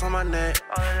that ice on my neck.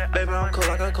 Baby I'm cool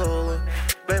like a cooler.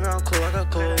 Baby I'm cool like a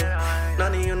cooler.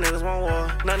 None of you niggas want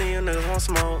war. None of you niggas want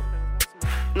smoke.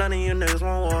 None of you niggas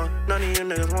want war. None of you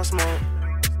niggas want smoke.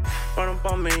 Run up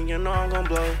on me, you know I'm gon'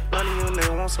 blow. None of you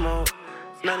niggas want smoke.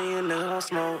 None of you niggas want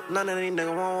smoke. None of these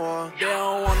niggas want war. They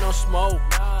don't want no smoke.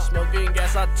 Smoking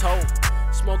gas I tote.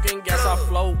 Smoking gas I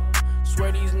float.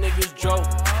 Swear these niggas joke.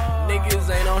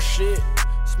 Niggas ain't on shit.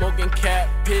 Smoking cat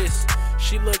piss.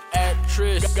 She look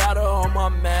actress. Got her on my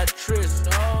mattress.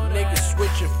 Niggas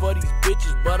switching for these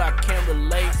bitches, but I can't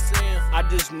relate. I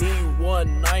just need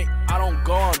one night. I don't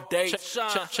go on dates.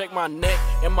 Check my neck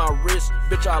and my wrist.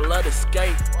 Bitch, I love to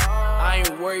skate. I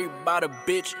ain't worried about a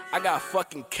bitch. I got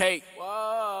fucking cake.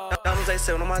 Diamonds they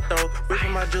sit on my throat.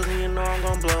 Reaching my juice and you know I'm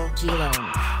gon' blow.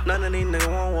 None of these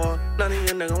niggas want war. None of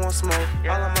you niggas want smoke.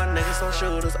 All of my niggas some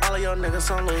shooters. All of your niggas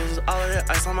some losers. All of that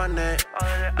ice on my neck.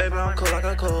 Baby, I'm cool like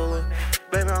a cooler.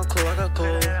 Baby, I'm cool like a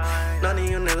cooler. None of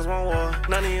you niggas want war.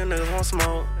 None of you niggas want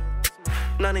smoke.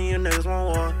 None of you niggas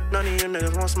want war. None of you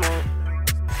niggas want smoke.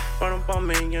 Run up on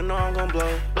me, you know I'm gon'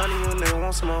 blow. None of you niggas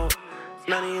want smoke.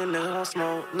 None of you niggas want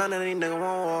smoke. None of these niggas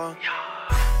want war.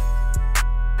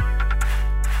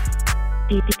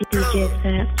 DJ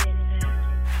Sap.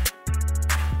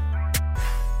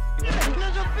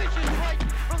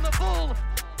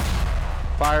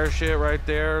 Fire shit right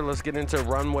there. Let's get into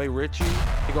Runway Richie.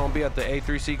 He gonna be at the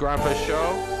A3C Grindfest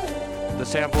show. The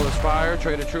sample is fire.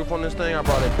 Traded Truth on this thing. I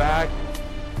brought it back.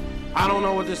 I don't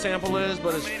know what this sample is,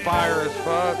 but it's fire as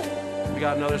fuck. We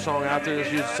got another song after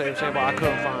this. Use the same sample. I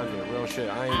couldn't find it. Real shit.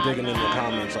 I ain't digging in the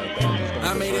comments like that.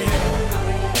 I made it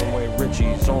happen. Runway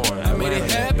Richie's on. I made it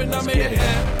happen. I made it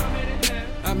happen.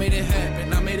 I made it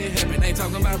happen. I made it happen. Ain't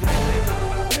talking about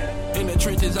rapping. In the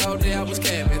trenches all day I was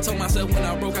capping. Told myself when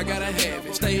I broke I gotta have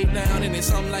it. Stayed down and it's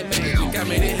something like magic. I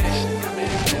made it happen.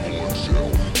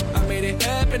 I made it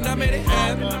happen. I made it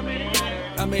happen.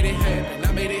 I made it happen.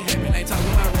 I made it happen. Ain't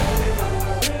talking about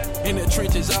rapping. In the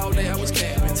trenches all day I was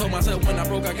capping. Told myself when I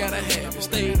broke I gotta have it.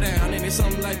 Stayed down and it's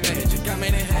something like magic. I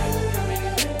made it happen.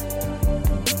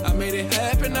 I made it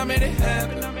happen. I made it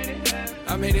happen.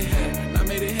 I made it happen. I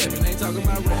made it happen. Ain't talking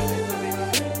about rapping.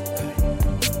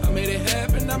 I made it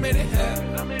happen. I made it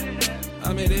happen.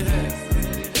 I made it happen.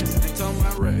 Ain't talking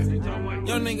about rapping.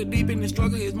 Young nigga deep in the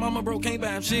struggle. His mama broke, can't buy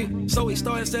him shit. So he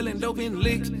started selling dope in the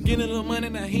licks. Getting a little money,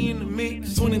 now he in the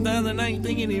mix. 20,000, I ain't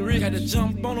thinking he rich. Had to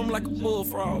jump on him like a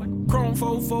bullfrog. Chrome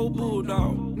 4-4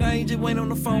 bulldog. Now he just wait on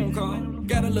the phone call.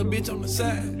 Got a little bitch on the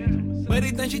side. But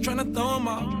he think she tryna throw him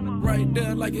off. Right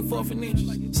there like it 4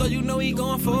 inches. So you know he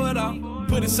going for it all.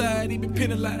 Put aside, he been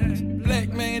penalized. Black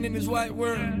man in his white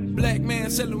world. Black man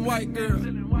selling white girl.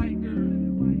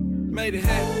 Made it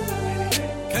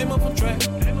happen. Came up on track.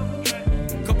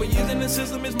 Couple years in the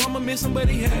system, his mama missing, but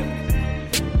he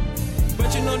happy.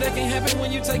 But you know that can't happen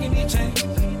when you taking these chances.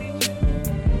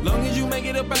 Long as you make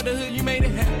it up out the hood, you made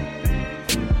it happen.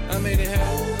 I made it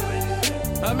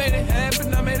happen. I made it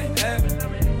happen. I made it happen.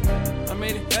 I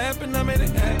made it happen. I made it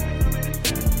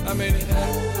happen. I made it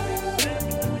happen.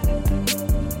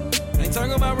 Ain't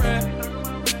talking about rap.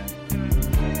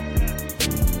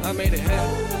 I made it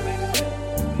happen.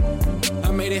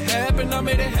 I made it happen. I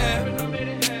made it happen.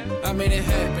 I made it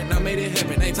happen. I made it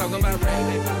happen. Ain't talking about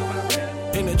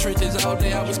rap. In the trenches all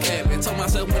day I was capping. Told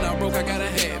myself when I broke I gotta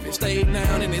have it. Stayed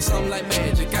down and it's something like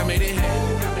magic. I made it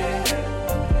happen.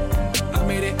 I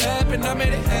made it happen. I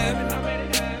made it happen.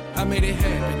 I made it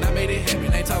happen. I made it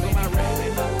happen. Ain't talking about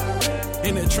rap.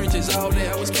 In the trenches all day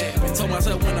I was capping. Told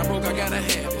myself when I broke I gotta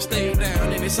have it. Stayed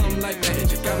down and it's something like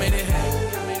magic. I made it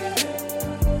happen.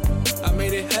 I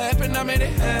made it happen. I made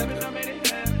it happen.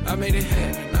 I made it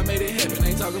happen. I made it happen.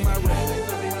 Ain't talking about rap.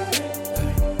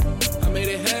 I made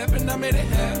it happen. I made it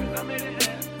happen.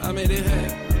 I made it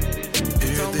happen.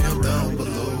 Everything I'm down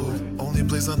below. Only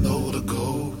place I know to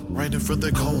go. Right in front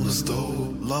of that corner store.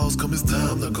 Laws come, it's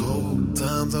time to go.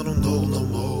 Times I don't know no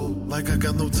more. Like I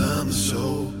got no time to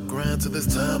show. Grind till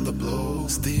it's time to blow.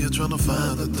 Still trying to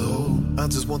find the dough. I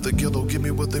just want the ghetto, give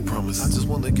me what they promise. I just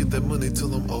want to get that money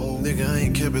till I'm old. Nigga, I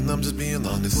ain't capping, I'm just being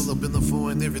honest. Pull up in the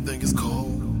 4 and everything is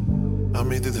cold. I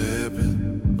made it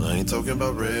happen. I ain't talking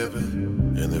about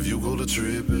rapping. And if you go to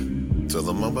tripping, tell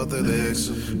them about that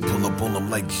action. Pull up on them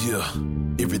like, yeah.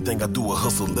 Everything I do a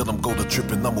hustle, let them go to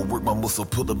tripping. I'ma work my muscle,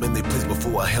 put them in their place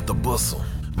before I have to bustle.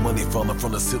 Money falling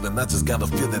from the ceiling, I just got a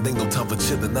feeling. Ain't no time for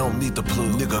chillin', I don't need the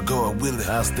plug. Nigga, God willing,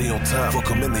 I'll stay on time. Fuck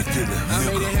them in they feeling.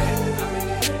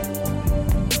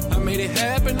 I made it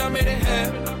happen. I made it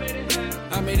happen. I made it happen.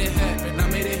 I made it happen. I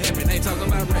made it happen. Ain't talking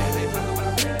about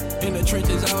rapping. In the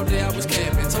trenches all day I was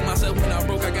capping. Told myself when I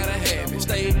broke I gotta have it.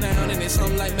 Stayed down and it's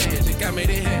something like magic. I made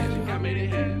it happen. I made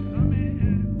it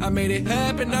happen. I made it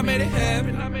happen. I made it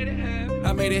happen. I made it happen.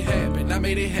 I made it happen. I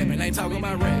made it happen. Ain't talking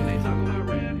about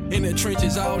rapping. In the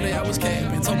trenches all day I was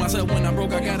capping. Told myself when I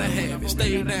broke I gotta have it.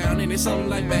 Stayed down and it's something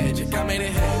like magic. I made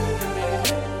it happen.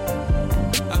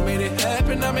 I made it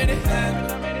happen. I made it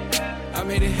happen. I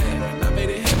made it happen. I made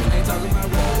it happen. Ain't talking about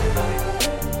rapping.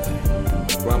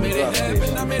 I made it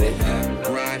happen. I made it happen.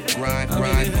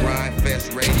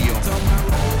 Grindfest Radio.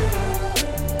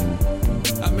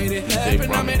 made it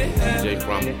happen, I made it happen. DJ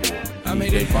Brahma. I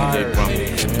made it fire.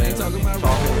 Talking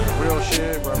real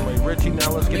shit, bro. Like Richie,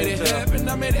 now let's get into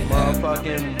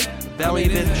motherfucking Belly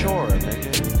Ventura,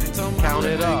 nigga. Count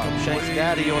it up. Shank's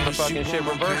daddy on the fucking shit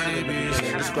reversed it in the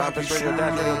beginning. This Grindfest Radio,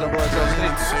 Dash Radio, Double XL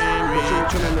State. Make sure you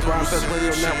tune in to Grindfest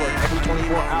Radio Network. Every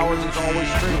 24 hours, it's always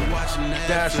streaming.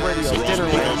 Dash Radio,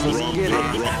 Dinnerland, let's get it. I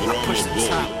push the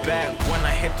top back when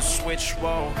I hit the switch,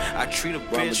 whoa. I treat a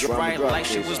bitch right like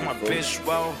she was my bitch,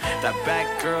 whoa. That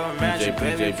back girl magic,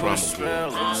 baby, put a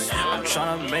spell on me. I'm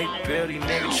tryna make beauty,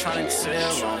 nigga tryna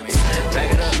tell on me.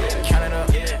 Back it up, count it up,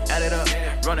 add it up,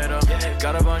 run it up.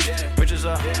 Got a bunch, bitches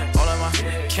up, all on my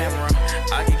camera.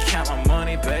 I can count my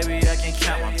money, baby, I can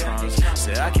count my problems.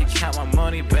 Said I can count my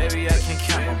money, baby, I can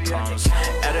count my problems.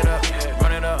 Add it up,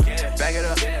 run it up, back it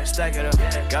up, stack it up.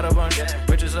 Got a bunch,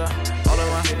 bitches up, all on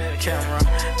my camera.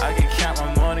 I can count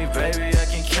my money, baby, I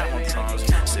can count my problems.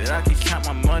 Said I can count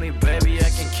my money, baby, I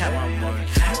can count my money.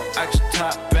 I just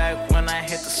top back when I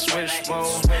hit the switch,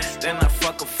 whoa. Then I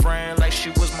fuck a friend like she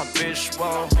was my bitch,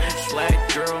 whoa. Black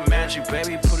girl magic,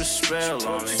 baby, put a spell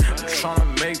on me. I'm tryna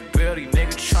make beauty,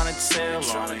 nigga tryna tell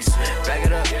on me. Back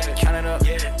it up, count it up,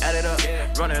 add it up,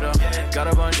 run it up. Got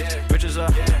a bunch, bitches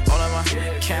up, all on my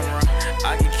camera.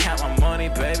 I can count my money,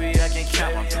 baby, I can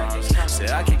count my problems.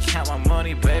 Said I can count my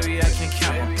money, baby, I can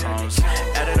count my problems.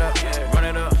 Add it up, run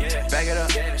it up, back it up,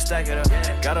 stack it up.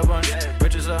 Got a bunch,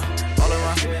 bitches up, all on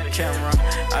my camera.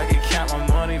 I can count my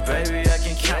money, baby, I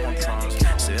can count my problems.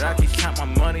 Said I can count my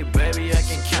money, baby, I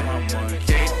can count my money.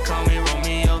 They call me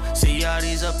Romeo, see all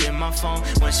these up in my phone.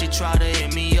 When she try to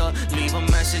hit me up, leave a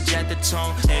message at the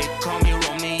tone. Hey, call me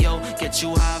Romeo, get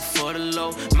you high for the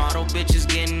low. Model bitches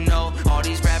getting old, all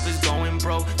these rappers going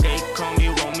broke. They call me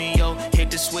Romeo, hit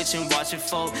the switch and watch it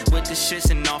fold. With the shits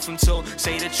and off them too,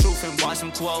 say the truth and watch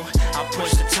them quote. I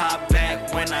push the top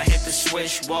back when I hit the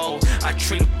switch, whoa. I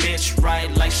treat a bitch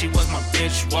right like she was my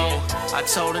bitch, whoa. I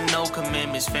told her no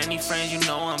commitments, for any friends you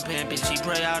know I'm pimping. She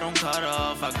pray I don't cut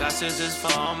off, I got scissors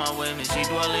for all my women. She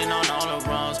dwelling on all the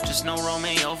wrongs, just know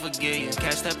Romeo forget you.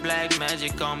 Catch that black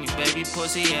magic on me, baby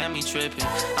pussy had me tripping.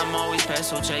 I'm always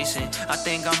peso chasing, I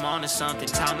think I'm on to something.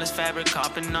 Timeless fabric,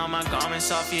 copping on my garments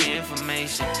off your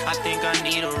information. I think I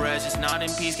need a rest, just not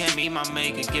in peace, can't be my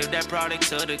maker. Give that product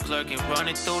to the clerk and run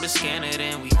it through the scanner,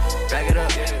 then we back it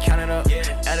up, count it up,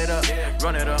 add it up,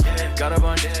 run it up. Got a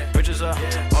bunch, bitches up,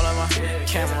 all on my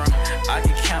camera. I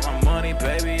can count my money,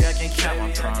 baby, I can count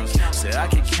my problems. Said I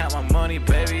can count my money,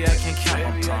 baby, I can count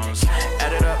my problems.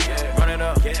 Add it up, run it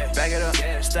up, back it up,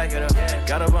 stack it up.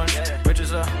 Got a bunch,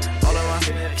 bitches up, all on my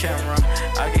camera.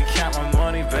 I can count my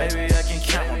money, baby, I can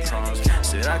count my problems.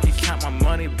 Said I can count my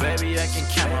money, baby, I can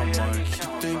count my money.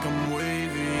 Think I'm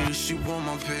wavy, she want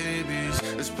my babies.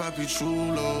 It's Papi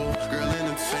Chulo, girl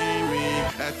entertain me.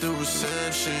 At the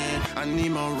reception, I need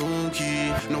my room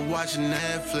key. No watching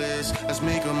Netflix, let's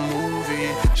make a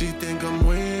movie. She think I'm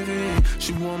wavy,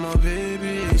 she want my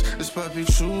babies. It's Papi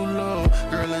Chulo,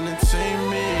 girl entertain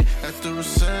me. At the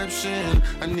reception,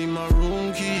 I need my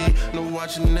room key. No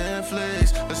watching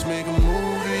Netflix, let's make a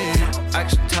movie. I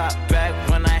just top back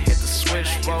when I hit the switch,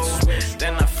 whoa.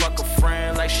 Then I fuck a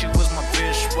friend like she was my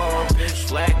bitch, whoa.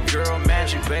 Black girl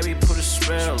magic, baby, put a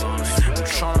spell on me. I'm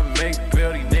tryna make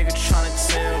beauty, nigga tryna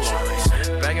tell on me.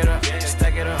 Back it up,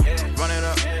 stack it up, run it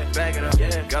up, back it up.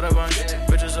 Got a bunch,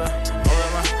 bitches up, all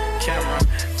on my camera.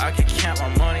 I can count my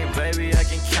money, baby, I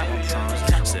can count my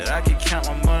problems. Said I can count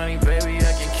my money, baby,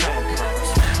 I can count my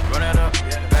problems. Run it up,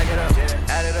 back it up,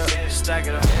 add it up, stack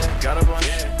it up. Got a bunch,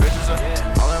 bitches up,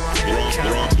 all on my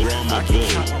camera. I can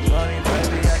count my money,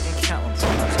 baby, I can count my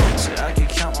problems. Said I can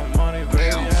count my money,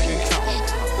 baby, I can count my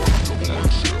problems.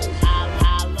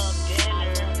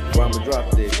 Brahma drop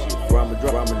this shit. Brahma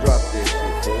drop this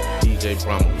shit, fool. DJ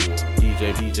Brahma,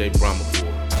 DJ Brahma.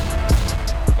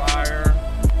 Fire.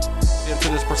 Into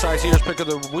this precise year's pick of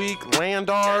the week,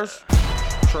 Landars.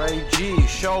 Trey G,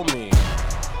 show me.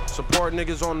 Support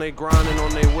niggas on they grind and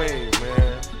on they wave,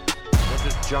 man. Don't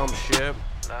just jump ship.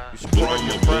 You support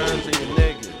your friends and your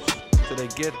niggas till they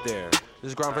get there.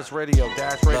 This is Grindfest Radio,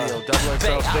 Dash Radio, Double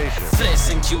XL Station.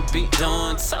 Flexing, you be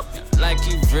doing something like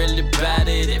you really bad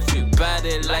it. If you bad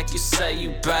it like you say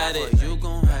you bad it, you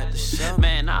gon' have to show.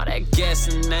 Man, all that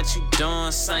guessing that you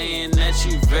doing, saying that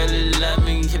you really love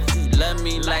me. If you love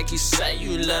me like you say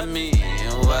you love me,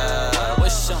 well,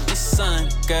 show me son,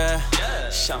 girl.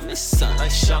 Show me son,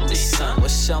 like show me son. Well,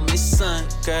 show me son,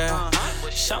 girl.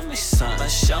 Show me son,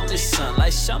 like show me son,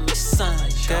 like show me son,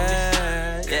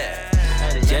 girl. Yeah.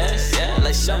 Yeah,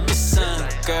 like show me some,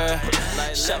 girl.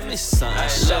 Show me some,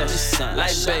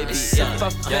 like baby, if I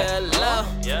fell low,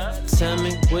 tell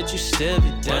me would you still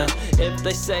be down? If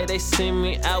they say they see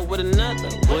me out with another,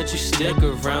 would you stick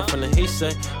around? From the he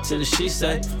say to the she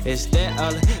say, is that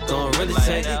all it gon' really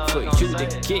take for you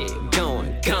to get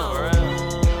going?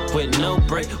 With no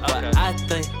break, but I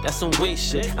think that's some weak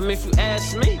shit. I mean, if you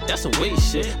ask me, that's some weak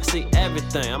shit. I see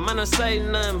everything, I might not say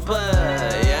nothing, but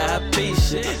yeah, I be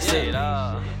shit. See,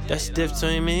 that's the difference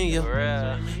between me and you.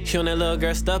 You and that little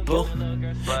girl stuff, boo.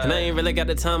 And I ain't really got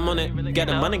the time on it. Got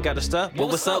the money, got the stuff. But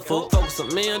what's up, fool? Focus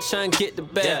on me, I'm trying to get the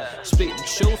bag. Speak the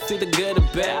truth, see the good or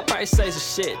bad. Probably say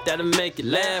some shit that'll make you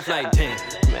laugh like, damn,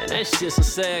 man, that shit's so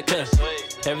sad, cause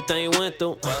everything you went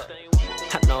through.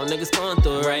 I know niggas going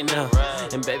through it right now.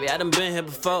 And baby, I done been here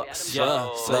before.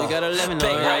 So you gotta let me know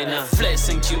baby, right now.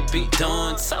 Flexing, you be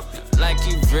doing something like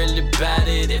you really bout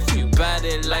it. If you bout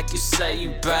it like you say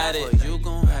you bout it, you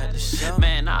gon' have to show.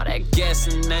 Man, all that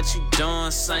guessing that you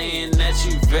doing, saying that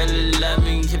you really love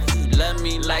me. If you love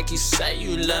me like you say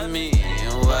you love me,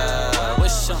 well,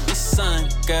 show me some,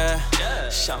 girl.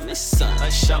 Show me some,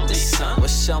 show me some. Well,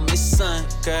 show me some,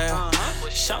 girl.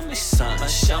 Show me some, like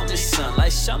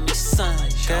show me some.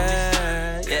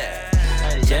 Girl, yeah,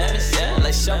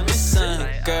 like show me some,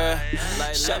 girl.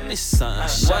 Show me some,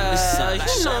 well,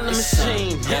 you know the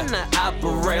machine and the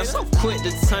operator, so quick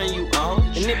to turn you on.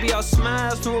 And it be all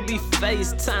smiles, we'll be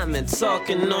FaceTime and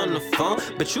talking on the phone.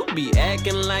 But you be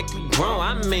acting like you grown,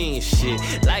 I mean shit,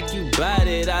 like you bout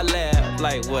it, I laugh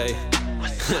like, wait.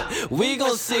 We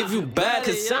gon' see if you bad,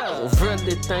 cause I don't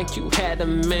really think you had a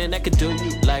man that could do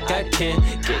you like I can.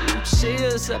 Get you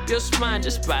chills up your spine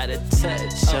just by the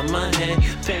touch of my hand.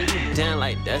 Pin you down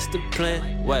like that's the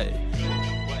plan. Wait,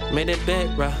 make that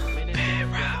bed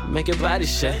rock, make your body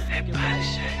shake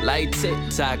like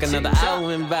TikTok. Another hour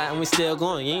went by and we still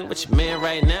going. You ain't with your man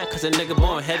right now, cause a nigga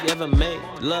born. Have you ever made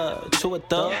love to a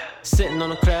thug? Sitting on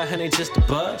the crowd and they just a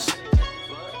buzz.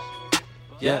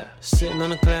 Yeah, sitting on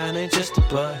the ground ain't just a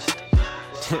bust.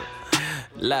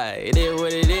 Like, it is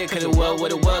what it is, cause it was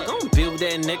what it was. Gon' be with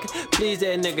that nigga, please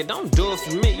that nigga. Don't do it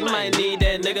for me, you might need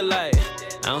that nigga like.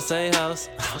 I don't say house,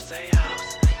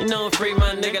 you know I'm free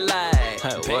my nigga like.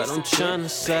 What I'm tryna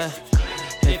say,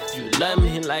 if you love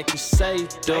me like you say you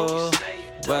do,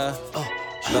 well,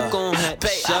 you gon' have to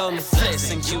show me.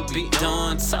 Flexing, you be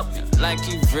doing something like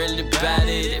you really bout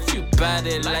it. If you bout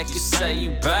it like you say you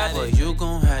bout it, well, you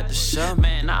gon' have to show me.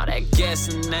 Man, all that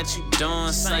guessing that you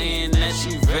doing, saying that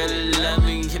you really love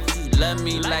me. If you love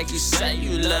me like you say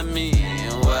you love me,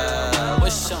 well,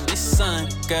 show me some,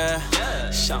 girl.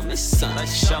 Show me some,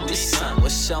 show me some. Well,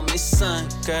 show me some,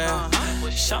 girl.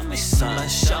 Show me some, like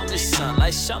show me some,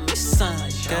 like show me some,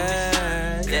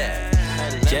 girl. Yeah.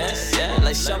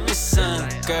 Like show me some,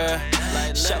 girl.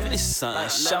 Show me some,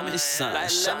 show me some,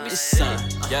 show me some,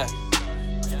 yeah.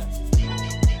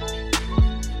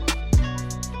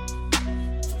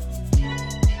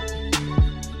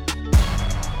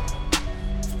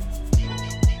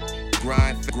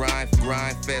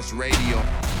 Grind Fest Radio.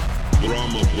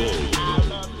 Brahma Bull.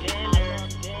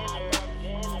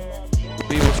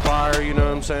 Be inspired, you know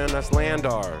what I'm saying? That's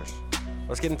Landars.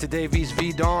 Let's get into Dave East.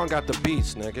 V Dawn got the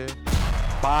beats, nigga.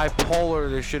 Bipolar,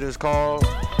 this shit is called.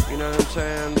 You know what I'm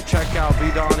saying? Check out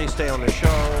V Dawn, he stay on the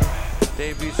show.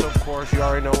 Dave East, of course, you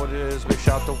already know what it is. Big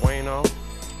shout to Wayno.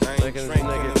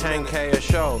 Nigga, 10K a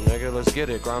show, nigga. Let's get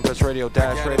it. Grindfest Radio,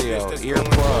 Dash Radio,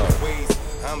 Earplug,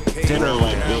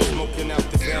 Dinnerland. Smoking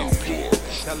out the backseat.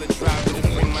 Tell the driver to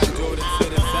bring my daughter to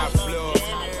the top floor.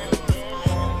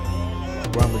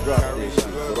 Rama drop this shit.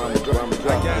 I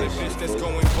got a bitch that's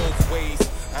going both ways.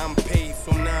 I'm paid,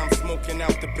 so now I'm smoking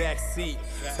out the back seat.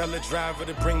 Tell the driver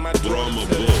to bring my daughter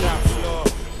to the top floor.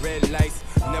 Red lights,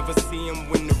 never see him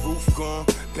when the roof gone.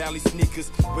 Bally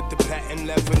sneakers with the patent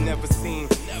leather, never seen.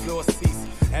 Floor seats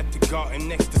at the garden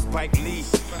next to Spike Lee.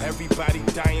 Everybody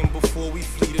dying before we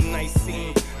flee the night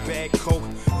scene. Bad coke,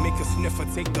 make a sniffer,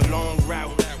 take the long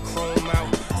route. Chrome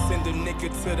out, send a nigga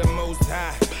to the most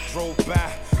high. Drove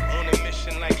by on a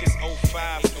mission like it's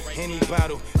 05. Henny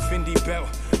bottle, Fendi belt,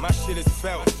 my shit is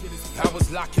felt. I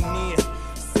was locking in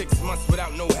 6 months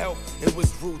without no help, it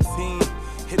was routine.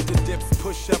 Hit the dips,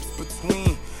 push-ups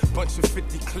between, bunch of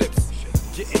 50 clips.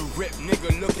 Getting ripped,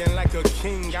 nigga looking like a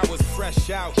king, I was fresh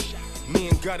out. Me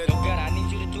and Gutter. Yo, Gutter, I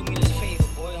need you to do me this favor,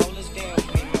 boy. Hold this down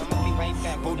for me, man. I'ma be right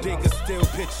back. Bodega still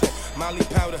pitching. Molly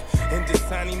powder and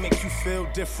Dasani make you feel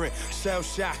different. Shell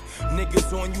shock,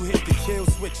 niggas on you hit the kill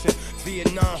switching.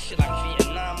 Vietnam. Shit like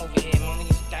Vietnam over here, man.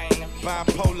 Niggas dying.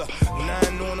 Bipolar,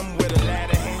 9 on them with a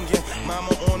ladder hanging.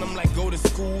 Mama on them like go to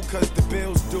school cause the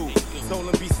bills due. Told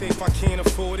him be safe, I can't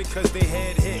afford it cause they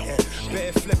head hitting.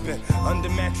 Bed flipping, under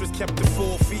mattress kept the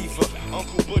full fever.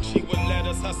 Uncle Butchie would let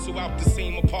us hustle out the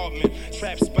same apartment.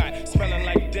 Trap spot, smelling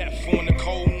like death on a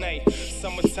cold night.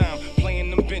 Summertime,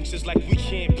 playing them benches like we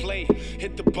can't play.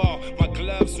 Hit the bar, my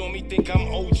gloves on me, think I'm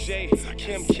OJ.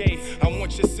 Kim K, I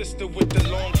want your sister with the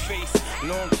long face.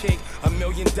 Long cake, $1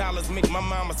 million make my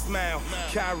mama smile.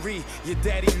 Kyrie, your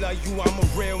daddy love you, I'm a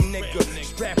real nigga.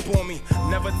 Strap on me,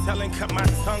 never telling, cut my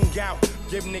tongue out.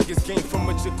 Give niggas game from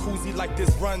a jacuzzi like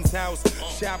this runs house.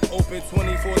 Shop open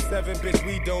 24/7, bitch,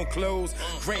 we don't close.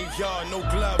 Graveyard, no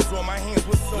gloves on, my hands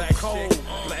was so black cold. Shit.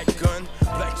 Black gun,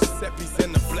 black Giuseppe's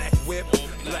in the black whip.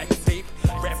 Black tape,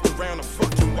 wrapped around a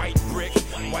fucking white brick.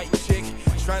 White chick,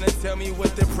 trying to tell me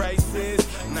what the price is.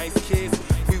 Nice kids,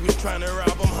 we was trying to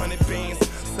rob them 100 bands.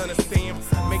 Son of Sam,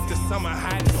 make the summer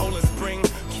hot, Polar Spring,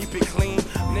 keep it clean.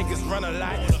 Niggas run a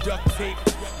lot, duct tape,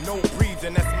 no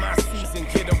breathing, that's my season.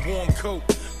 Get a warm coat,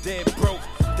 dead broke,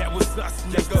 that was us,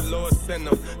 nigga. Lord send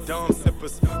them, Dom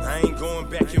sippers. I ain't going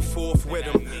back and forth with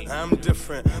them. I'm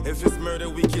different. If it's murder,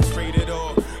 we can trade it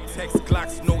all. Text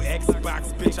Glocks, no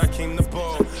Xbox, bitch. I came to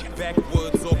ball.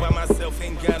 Backwoods, all by myself,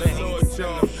 ain't got a Lord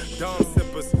send them. Dom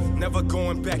sippers, never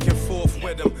going back and forth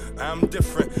with them. I'm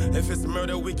different. If it's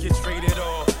murder, we can trade it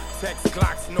all. Text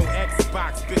Glocks, no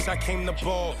Xbox, bitch, I came to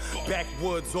ball.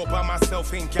 Backwoods, all by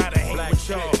myself, ain't gotta hang black with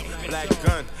y'all. Black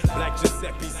gun, black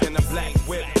Giuseppe's in a black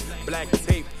whip. Black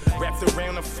tape, wrapped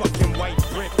around a fucking white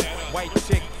brick. White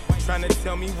chick, trying to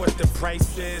tell me what the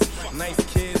price is. Nice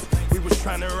kids, we was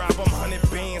trying to rob them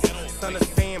 100 bands. Son of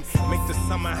Sam, make the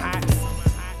summer hot.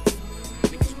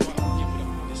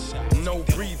 No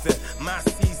breathing, my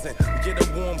season, get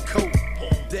a warm coat.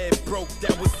 Dead broke,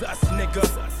 that was us, nigga.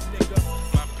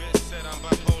 My bitch said I'm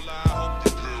bipolar, I hope the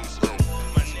pills help.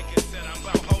 My nigga said I'm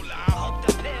bipolar, I hope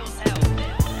the pills help.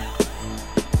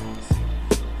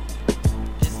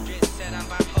 This bitch said I'm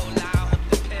bipolar, I hope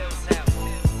the pills help.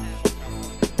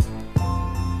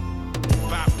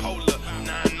 Bipolar,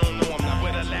 nah, no, I'm not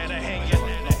with a ladder hanging.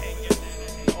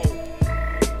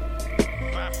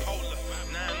 Bipolar,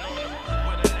 nah, no,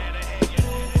 with a ladder hanging.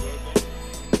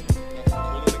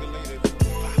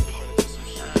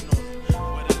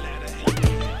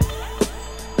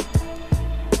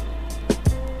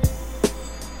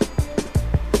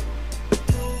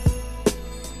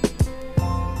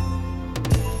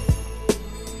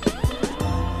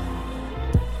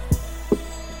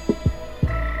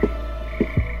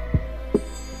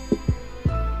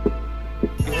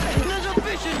 There's a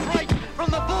vicious right from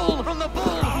the bull, from the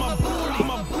bull.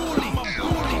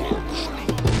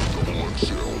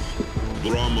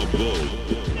 Brahma Bull.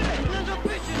 There's a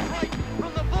vicious right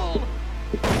from the bull.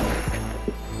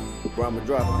 Brahma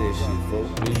drop this shit, folks.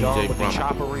 We done with the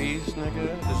chopperies, nigga.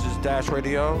 This is Dash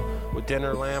Radio with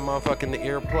Dinner Lamb, motherfucking the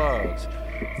earplugs.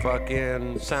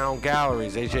 Fucking sound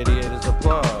galleries, H88 is the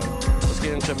plug. Let's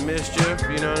get into mischief,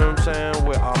 you know what I'm saying?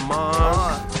 With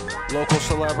Armand. Local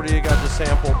celebrity, got the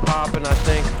sample popping. I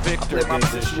think Victor did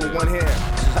this shit. One hand.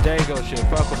 This is Dago shit.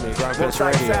 Fuck with me. Grindfest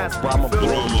Radio. Brahma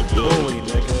Bully,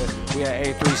 nigga. We had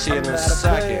A3C in a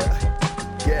second.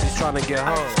 He's trying to get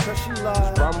home. It's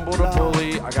Brahma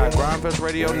Bully. I got Grindfest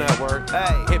Radio Network.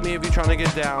 Hit me if you're trying to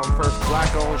get down. First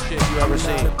black-owned shit you ever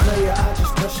seen.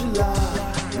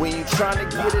 When you tryna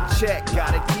get a check,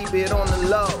 gotta keep it on the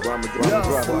low.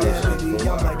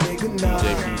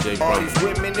 All these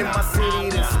women in my city,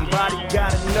 then somebody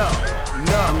gotta know. I'm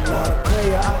not a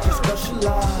player, I just crush a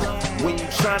lie. When you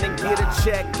tryna get a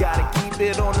check, gotta keep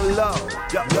it on the low.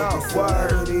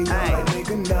 Word,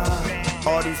 ayy.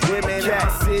 All these women in my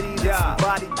city, then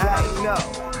somebody gotta know.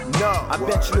 No, I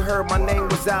bet you heard my name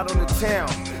was out on the town.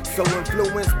 So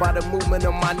influenced by the movement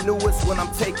of my newest when I'm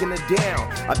taking it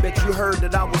down. I bet you heard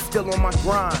that I was still on my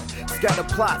grind. Scatter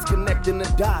plots, connecting the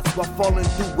dots while falling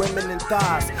through women and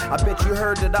thighs. I bet you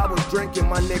heard that I was drinking,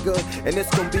 my nigga. And it's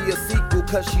gonna be a sequel,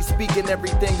 cause she's speaking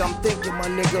everything I'm thinking, my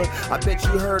nigga. I bet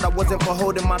you heard I wasn't for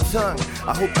holding my tongue.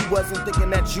 I hope you wasn't thinking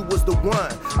that you was the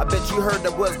one. I bet you heard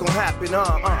that was gonna happen,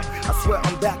 I swear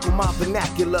I'm back on my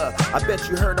vernacular. I bet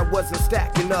you heard I wasn't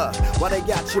stacking up. Why they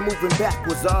got you moving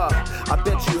backwards, I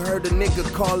bet you heard a nigga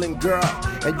calling, girl.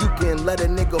 And you can let a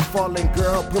nigga fall in,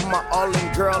 girl. Put my all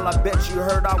in, girl. I bet you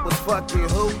heard I was fucking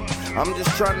who? I'm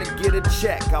just trying to get a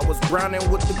check. I was browning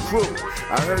with the crew.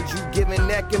 I heard you giving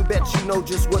neck and bet you know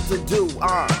just what to do.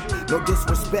 No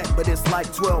disrespect, but it's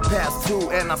like 12 past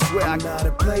 2. And I swear I'm not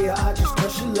a player, I just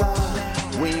crush a lie.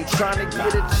 When you trying to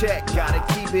get a check, gotta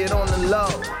keep it on the low.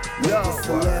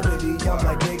 Celebrity, I'm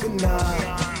like nigga,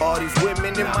 nah. All these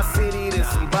women in my city, then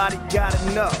somebody gotta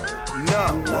know. No,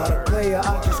 I'm not a player,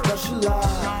 I just crush a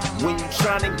lie. When you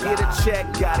tryna get a check,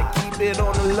 gotta keep it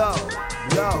on the low.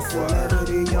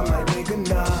 Celebrity, I'm like, nigga,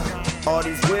 nah. All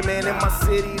these women in my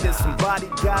city, that somebody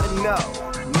gotta know.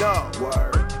 No.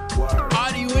 Word.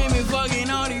 All these women fucking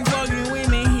all these fucking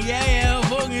women. Yeah,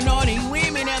 fucking all these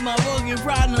women. That's my fucking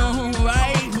problem,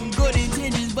 right? Good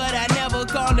intentions, but I never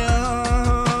called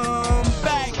them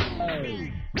back.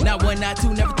 Not one, not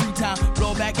two, never three times.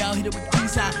 Blow back out, hit it with the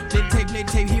peace sign. Let it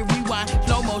tape, here rewind.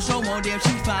 Slow mo, damn, she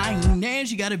fine. Damn,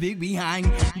 she got a big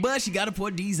behind, but she got a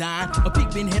poor design. A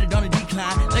peak been headed on a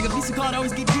decline. Like a Visa card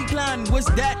always get declined. What's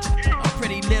that? A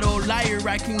pretty little liar,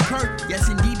 I concur. Yes,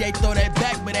 indeed, they throw that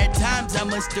back, but at times I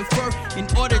must defer in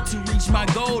order to reach my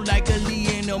goal. Like a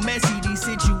Lionel Messi, these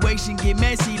situations get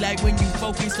messy. Like when you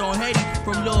focus on Haiti,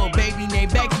 from little baby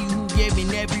named Becky, who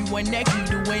giving everyone necky,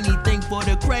 do anything for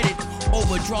the credit.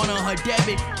 Overdrawn on her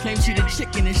debit, claim she the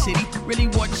chick in the city. Really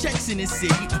want checks in the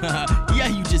city. Yeah,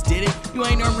 you just did it. You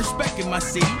ain't earned respect in my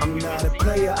city. I'm not a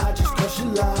player, I just cause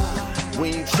you lie.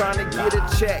 When you tryna get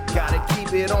a check, gotta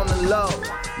keep it on the low.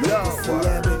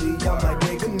 Celebrity, I'm like,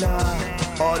 nigga,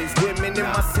 nah. All these women in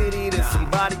my city, that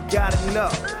somebody gotta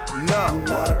know. I'm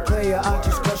not a player, I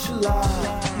just cause you lie.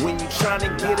 When you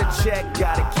tryna get a check,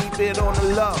 gotta keep it on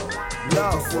the low.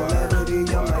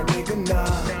 Celebrity, I'm like, nigga,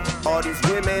 nah. All these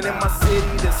women in my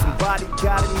city, that somebody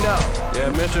gotta know.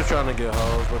 Yeah, Mitch's trying to get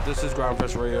hoes, but this is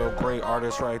Groundfest Radio. Great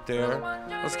artist right there.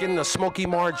 Let's get into Smokey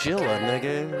Margilla,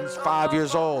 nigga. He's 5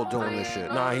 years old doing this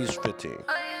shit. Nah, he's 15.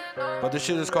 But this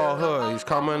shit is called Hood. He's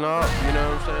coming up, you know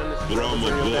what I'm saying? This is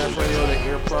Groundfest Radio, the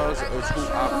earplugs. It's who I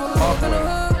fuck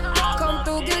with. Come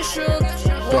through, get shook.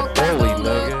 The bully,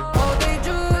 nigga.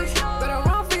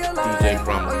 DJ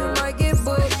Brahma. Or you might get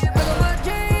booked. Look at my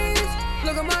jeans,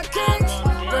 look at my kicks.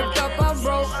 Ripped up, I'm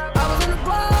broke. I was on the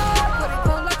block, but it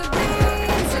pulled like the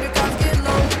beans. See the cops get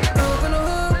low. Move in the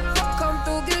hood, come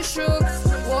through, get shook.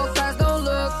 Walk fast, don't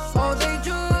look. All day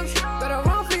jugs, better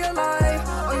run for your life,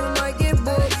 or you might get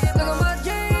booked. Look at my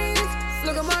jeans,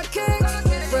 look at my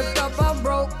kicks. Ripped up, I'm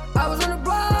broke. I was on the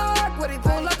block, but it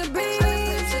pulled like the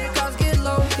beans. See the cops get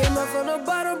low. Came up from the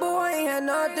bottom, but I ain't had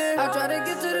nothing. I tried to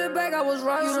get to the back, I was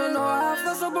rushing. You don't know how I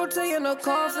felt, so bro, tell you in the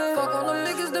coffin. Fuck all them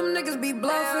niggas be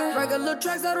bluffing. Regular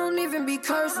tracks, I don't even be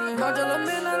cursing. Modular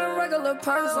man, not a regular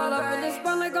person. Up in the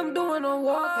spot like I'm doing a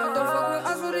walking. Don't fuck with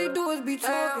us, what they do is be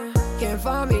talking. Can't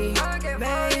find me,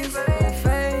 babes, no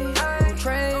fame, no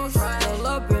trains, no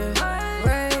loving,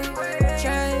 rain,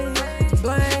 chain,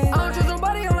 blame. I don't trust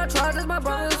nobody, all I try is my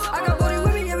brothers. I got booty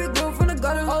with me, yeah, we grew from the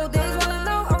gutter. Old days, while I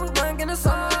know, I was blank in the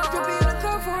summer. Drippy in the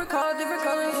cup for a car, different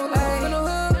colors. Ay, in the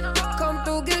hood, come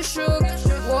through, get shook.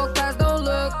 Walk past, don't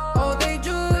look. All day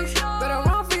jugs, better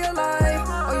run for your life,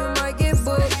 or you might get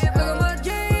booked. Look at my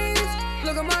jeans,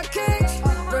 look at my kicks.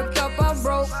 Ripped up, I'm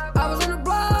broke. I was on the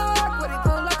block, where they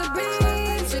pull like the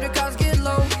beans. See the cops get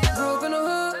low. Grew up in the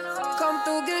hood, come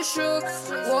through, get shook.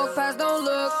 Walk past, don't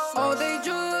look. All day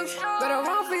jugs, better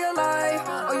run for your life,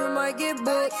 or you might get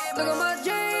booked. Look at my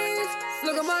jeans,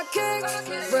 look at my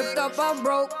kicks. Ripped up, I'm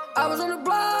broke. I was on the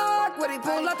block, where they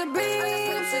pull out the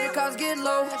beams. See the cops get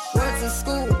low. Went to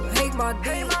school, hate my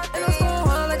day. And I'm going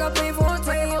hard like I paid for a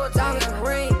team. Diamond and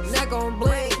ring, neck on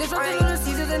bling. There's something on the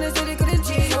seasons in the city couldn't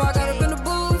cheat. So I got up in the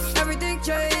booth, everything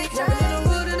changed. Walking in the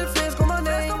hood and the fence call my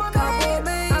name. Cowboy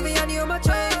man, I be handy on my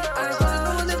chain. I ain't closing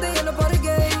no one if they end up on the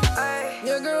gate.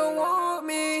 Your girl want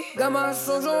me, got my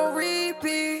songs on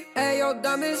repeat. Hey, your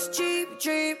diamonds cheap.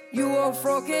 You a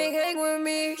fraud, can't hang with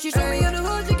me. She showed me in the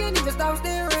hood, she can't even stop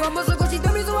staring. My muscle go, she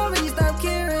tell me so I really stop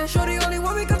caring. Shorty only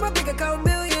want me cause my bank account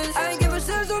millions. I ain't giving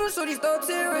cents, so the shorty stop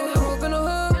tearing. Grew up in the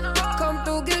hood, come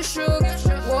through, get shook.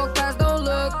 Walk past, don't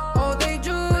look. All day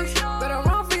jugs, better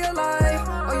run for your life,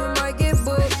 or you might get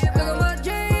booked. Look at my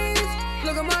jeans,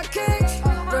 look at my kicks.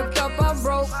 Ripped up, I'm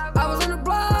broke. I was on the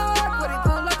block, where they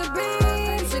pull out the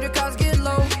beams. See the cops get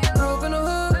low. Grew up in the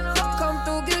hood, come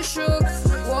through, get shook.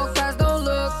 Walk past, don't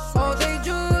look. All day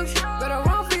jugs, better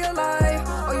run for your life,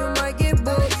 or you might get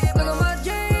booked. Look at my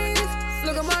jeans,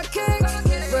 look at my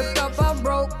kicks. Ripped up, I'm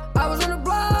broke. I was on the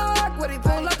block, where they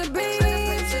pull out the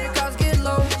beams. See the cops get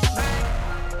low.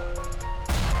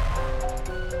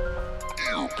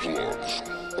 Earplugs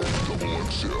on the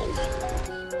oneself.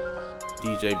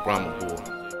 DJ Brahma Boy.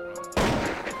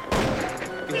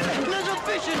 There's a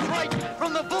vicious right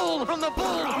from the bull, from the bull.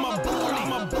 I'm a bully.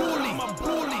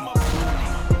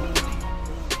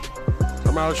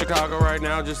 I'm out of Chicago right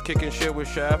now, just kicking shit with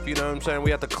Chef, you know what I'm saying?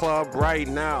 We at the club right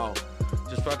now.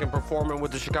 Just fucking performing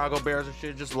with the Chicago Bears and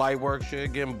shit, just light work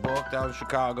shit, getting booked out in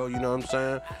Chicago, you know what I'm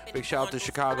saying? Big shout out to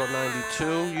Chicago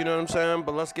 92, you know what I'm saying?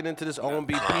 But let's get into this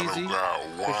OMB Peasy.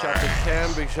 Big shout out to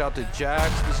Ken, big shout out to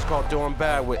Jax. This is called Doing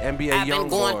Bad with NBA Youngboy. I've been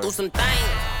going through some things.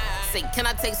 say, can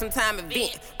I take some time and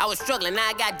vent? I was struggling, now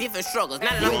I got different struggles.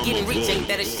 Now that I'm getting rich, ain't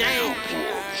that a shame?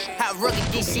 How rugged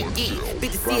this shit get?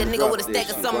 Big to see a nigga with a stack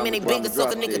of something in they bigger,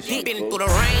 suck a nigga deep in through the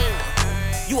rain.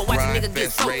 You a watch a nigga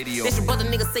get choked. That's your brother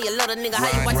nigga say a lot of nigga.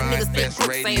 How you watch a nigga stay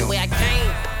crook? Same way I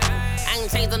came. I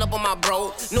ain't changing up on my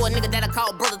bro. Know a nigga that I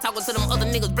call brother talking to them other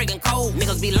niggas breaking code.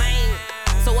 Niggas be lame.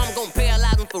 So I'm gon'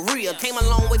 paralyze them for real. Came a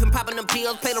long way from popping them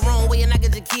pills. Play the wrong way and I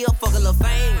get you killed. Fuck a little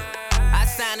fame. I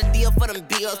signed a deal for them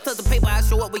bills. Touch the paper, I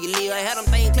show up where you live. I had them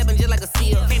things clapping just like a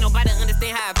seal. Can't nobody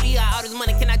understand how I feel. All this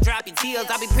money, can I drop your tears?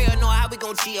 I be paranoid, how we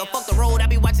gon' chill? Fuck the road, I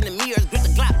be watching the mirrors. Grip the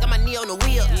Glock, got my knee on the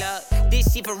wheel. Look,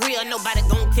 this shit for real. Nobody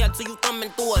gon' care till you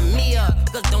thumbing through a meal.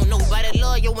 Cause don't nobody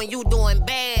love you when you doing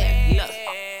bad. Look,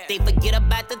 they forget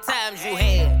about the times you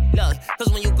had. Look,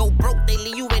 cause when you go broke, they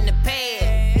leave you in the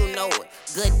pad. You know it.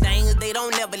 Good things, they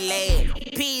don't never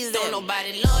last. Peace, don't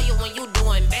nobody love you when you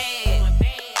doing bad.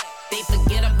 They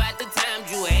forget about the times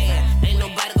you had. Ain't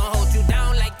nobody gon' hold you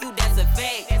down like you, that's a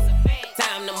fact.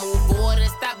 Time to move forward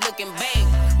and stop looking back.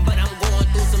 But I'm going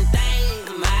through some things,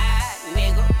 my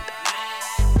nigga.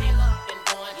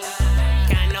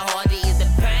 Kinda hard to ease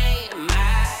the pain,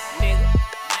 my nigga.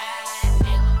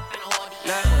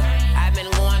 I've been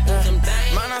going through some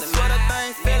things. Man, I swear that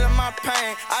thing feeling my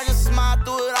pain. I just smile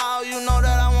through it all, you know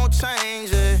that I won't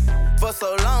change it. For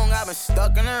so long, I've been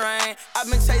stuck in the rain. I've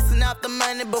been chasing after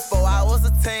money before I was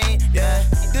a teen, yeah.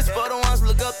 This for the ones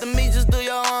look up to me, just do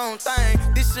your own thing.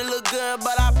 This shit look good,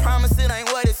 but I promise it ain't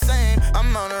what it seems.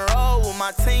 I'm on the road with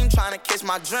my team, trying to catch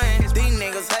my dreams. These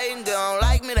niggas hating, they don't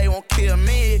like me, they won't kill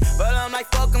me. But I'm like,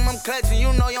 fuck 'em, I'm clutching.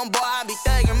 You know, young boy, I be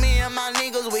thugging. Me and my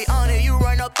niggas, we on it. You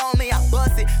run up on me, I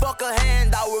bust it. Fuck a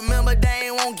hand out, remember they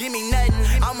ain't won't give me nothing.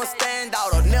 I'ma stand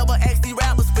out, or never ask these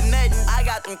rappers for nothing. I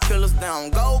got them killers down,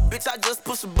 go, bitch, I just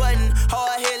push a button.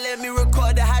 Hard head, let me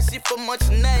record the hot shit for much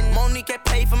or nothing. Monique had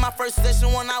paid for my first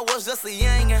session when I was just a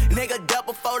youngin'. Nigga, dealt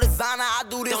before designer, I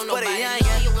do this for the youngin'. Don't nobody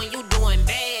love you when you doing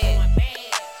bad.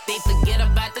 They forget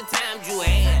about the times you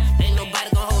had. Ain't nobody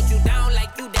gon' hold you down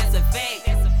like you, that's a fact.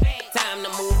 Time to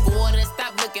move forward and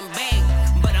stop looking back.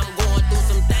 But I'm going through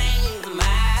some things, my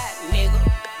nigga.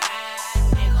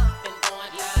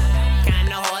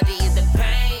 Kinda hard to ease the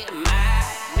pain, my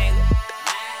nigga.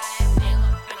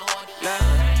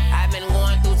 I've been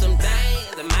going through some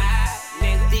things, my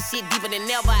nigga. This shit deeper than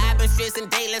ever. I've been stressing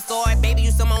daily. Sorry, baby,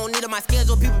 you someone who need on my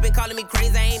schedule. People been calling me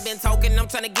crazy. I ain't been talking. I'm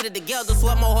trying to get it together.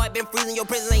 Sweat my heart been freezing. Your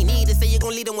presence ain't needed. Say you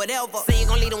gon' lead them whatever. Say you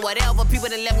gon' lead them whatever. People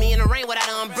that left me in the rain without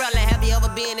an umbrella. Have you ever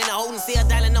been in a holding cell,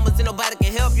 dialing numbers and nobody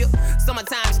can help you?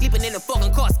 Summertime, sleeping in the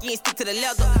fucking car, skin stick to the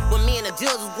leather. When me and the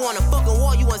judge was going to fucking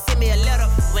war, you wanna send me a letter.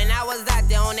 When I was out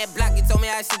there on that block, you told me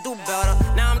I should do better.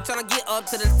 Now I'm trying to get up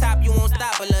to the top, you won't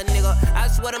stop a little nigga. I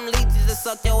swear them leeches to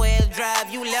suck your ass drive,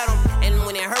 you let them. And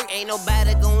when it hurt, ain't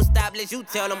nobody gon' stop, let you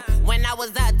tell them. When I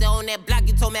was out there on that block,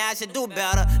 you told me I should do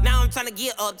better. Now I'm trying to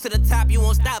get up to the top, you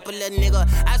won't stop a little nigga.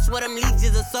 I swear them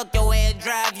leeches to suck your ass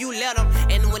drive, you let them.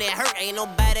 And when it hurt, ain't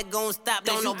nobody gon' stop,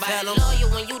 let you tell them. Love you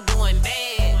when you doing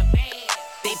bad.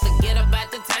 They forget about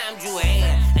the times you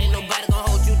had. Ain't nobody gon'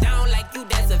 hold you down like you,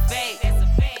 that's a fact.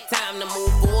 Time to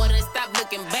move forward and stop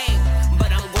looking back.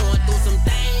 But I'm going through some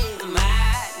things, my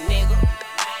nigga.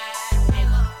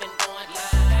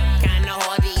 Kinda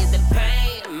hard to ease the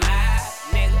pain, my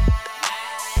nigga.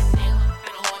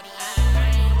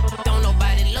 Don't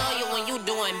nobody love you when you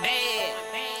doing bad.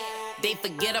 They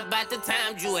forget about the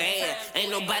times you had.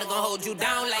 Ain't nobody gon' hold you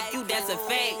down like you, that's a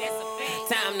fact.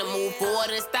 Time to move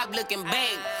forward and stop looking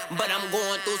back. But I'm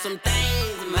going through some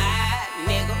things, my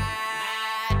nigga.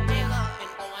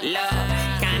 Love,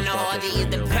 kinda hard to ease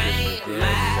the pain, my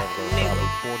nigga.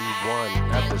 41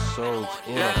 episodes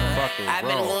in a fucking row. I've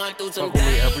been going through some Fuck with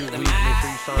me things, every week. Make sure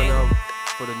you sign up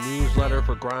for the newsletter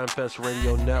for Grindfest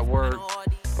Radio Network.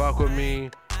 Fuck with me.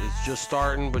 It's just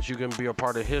starting, but you can be a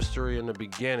part of history in the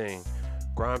beginning.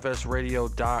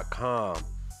 GrindfestRadio.com.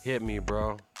 Hit me,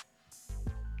 bro.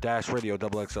 Dash Radio,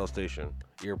 XXL station.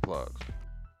 Earplugs.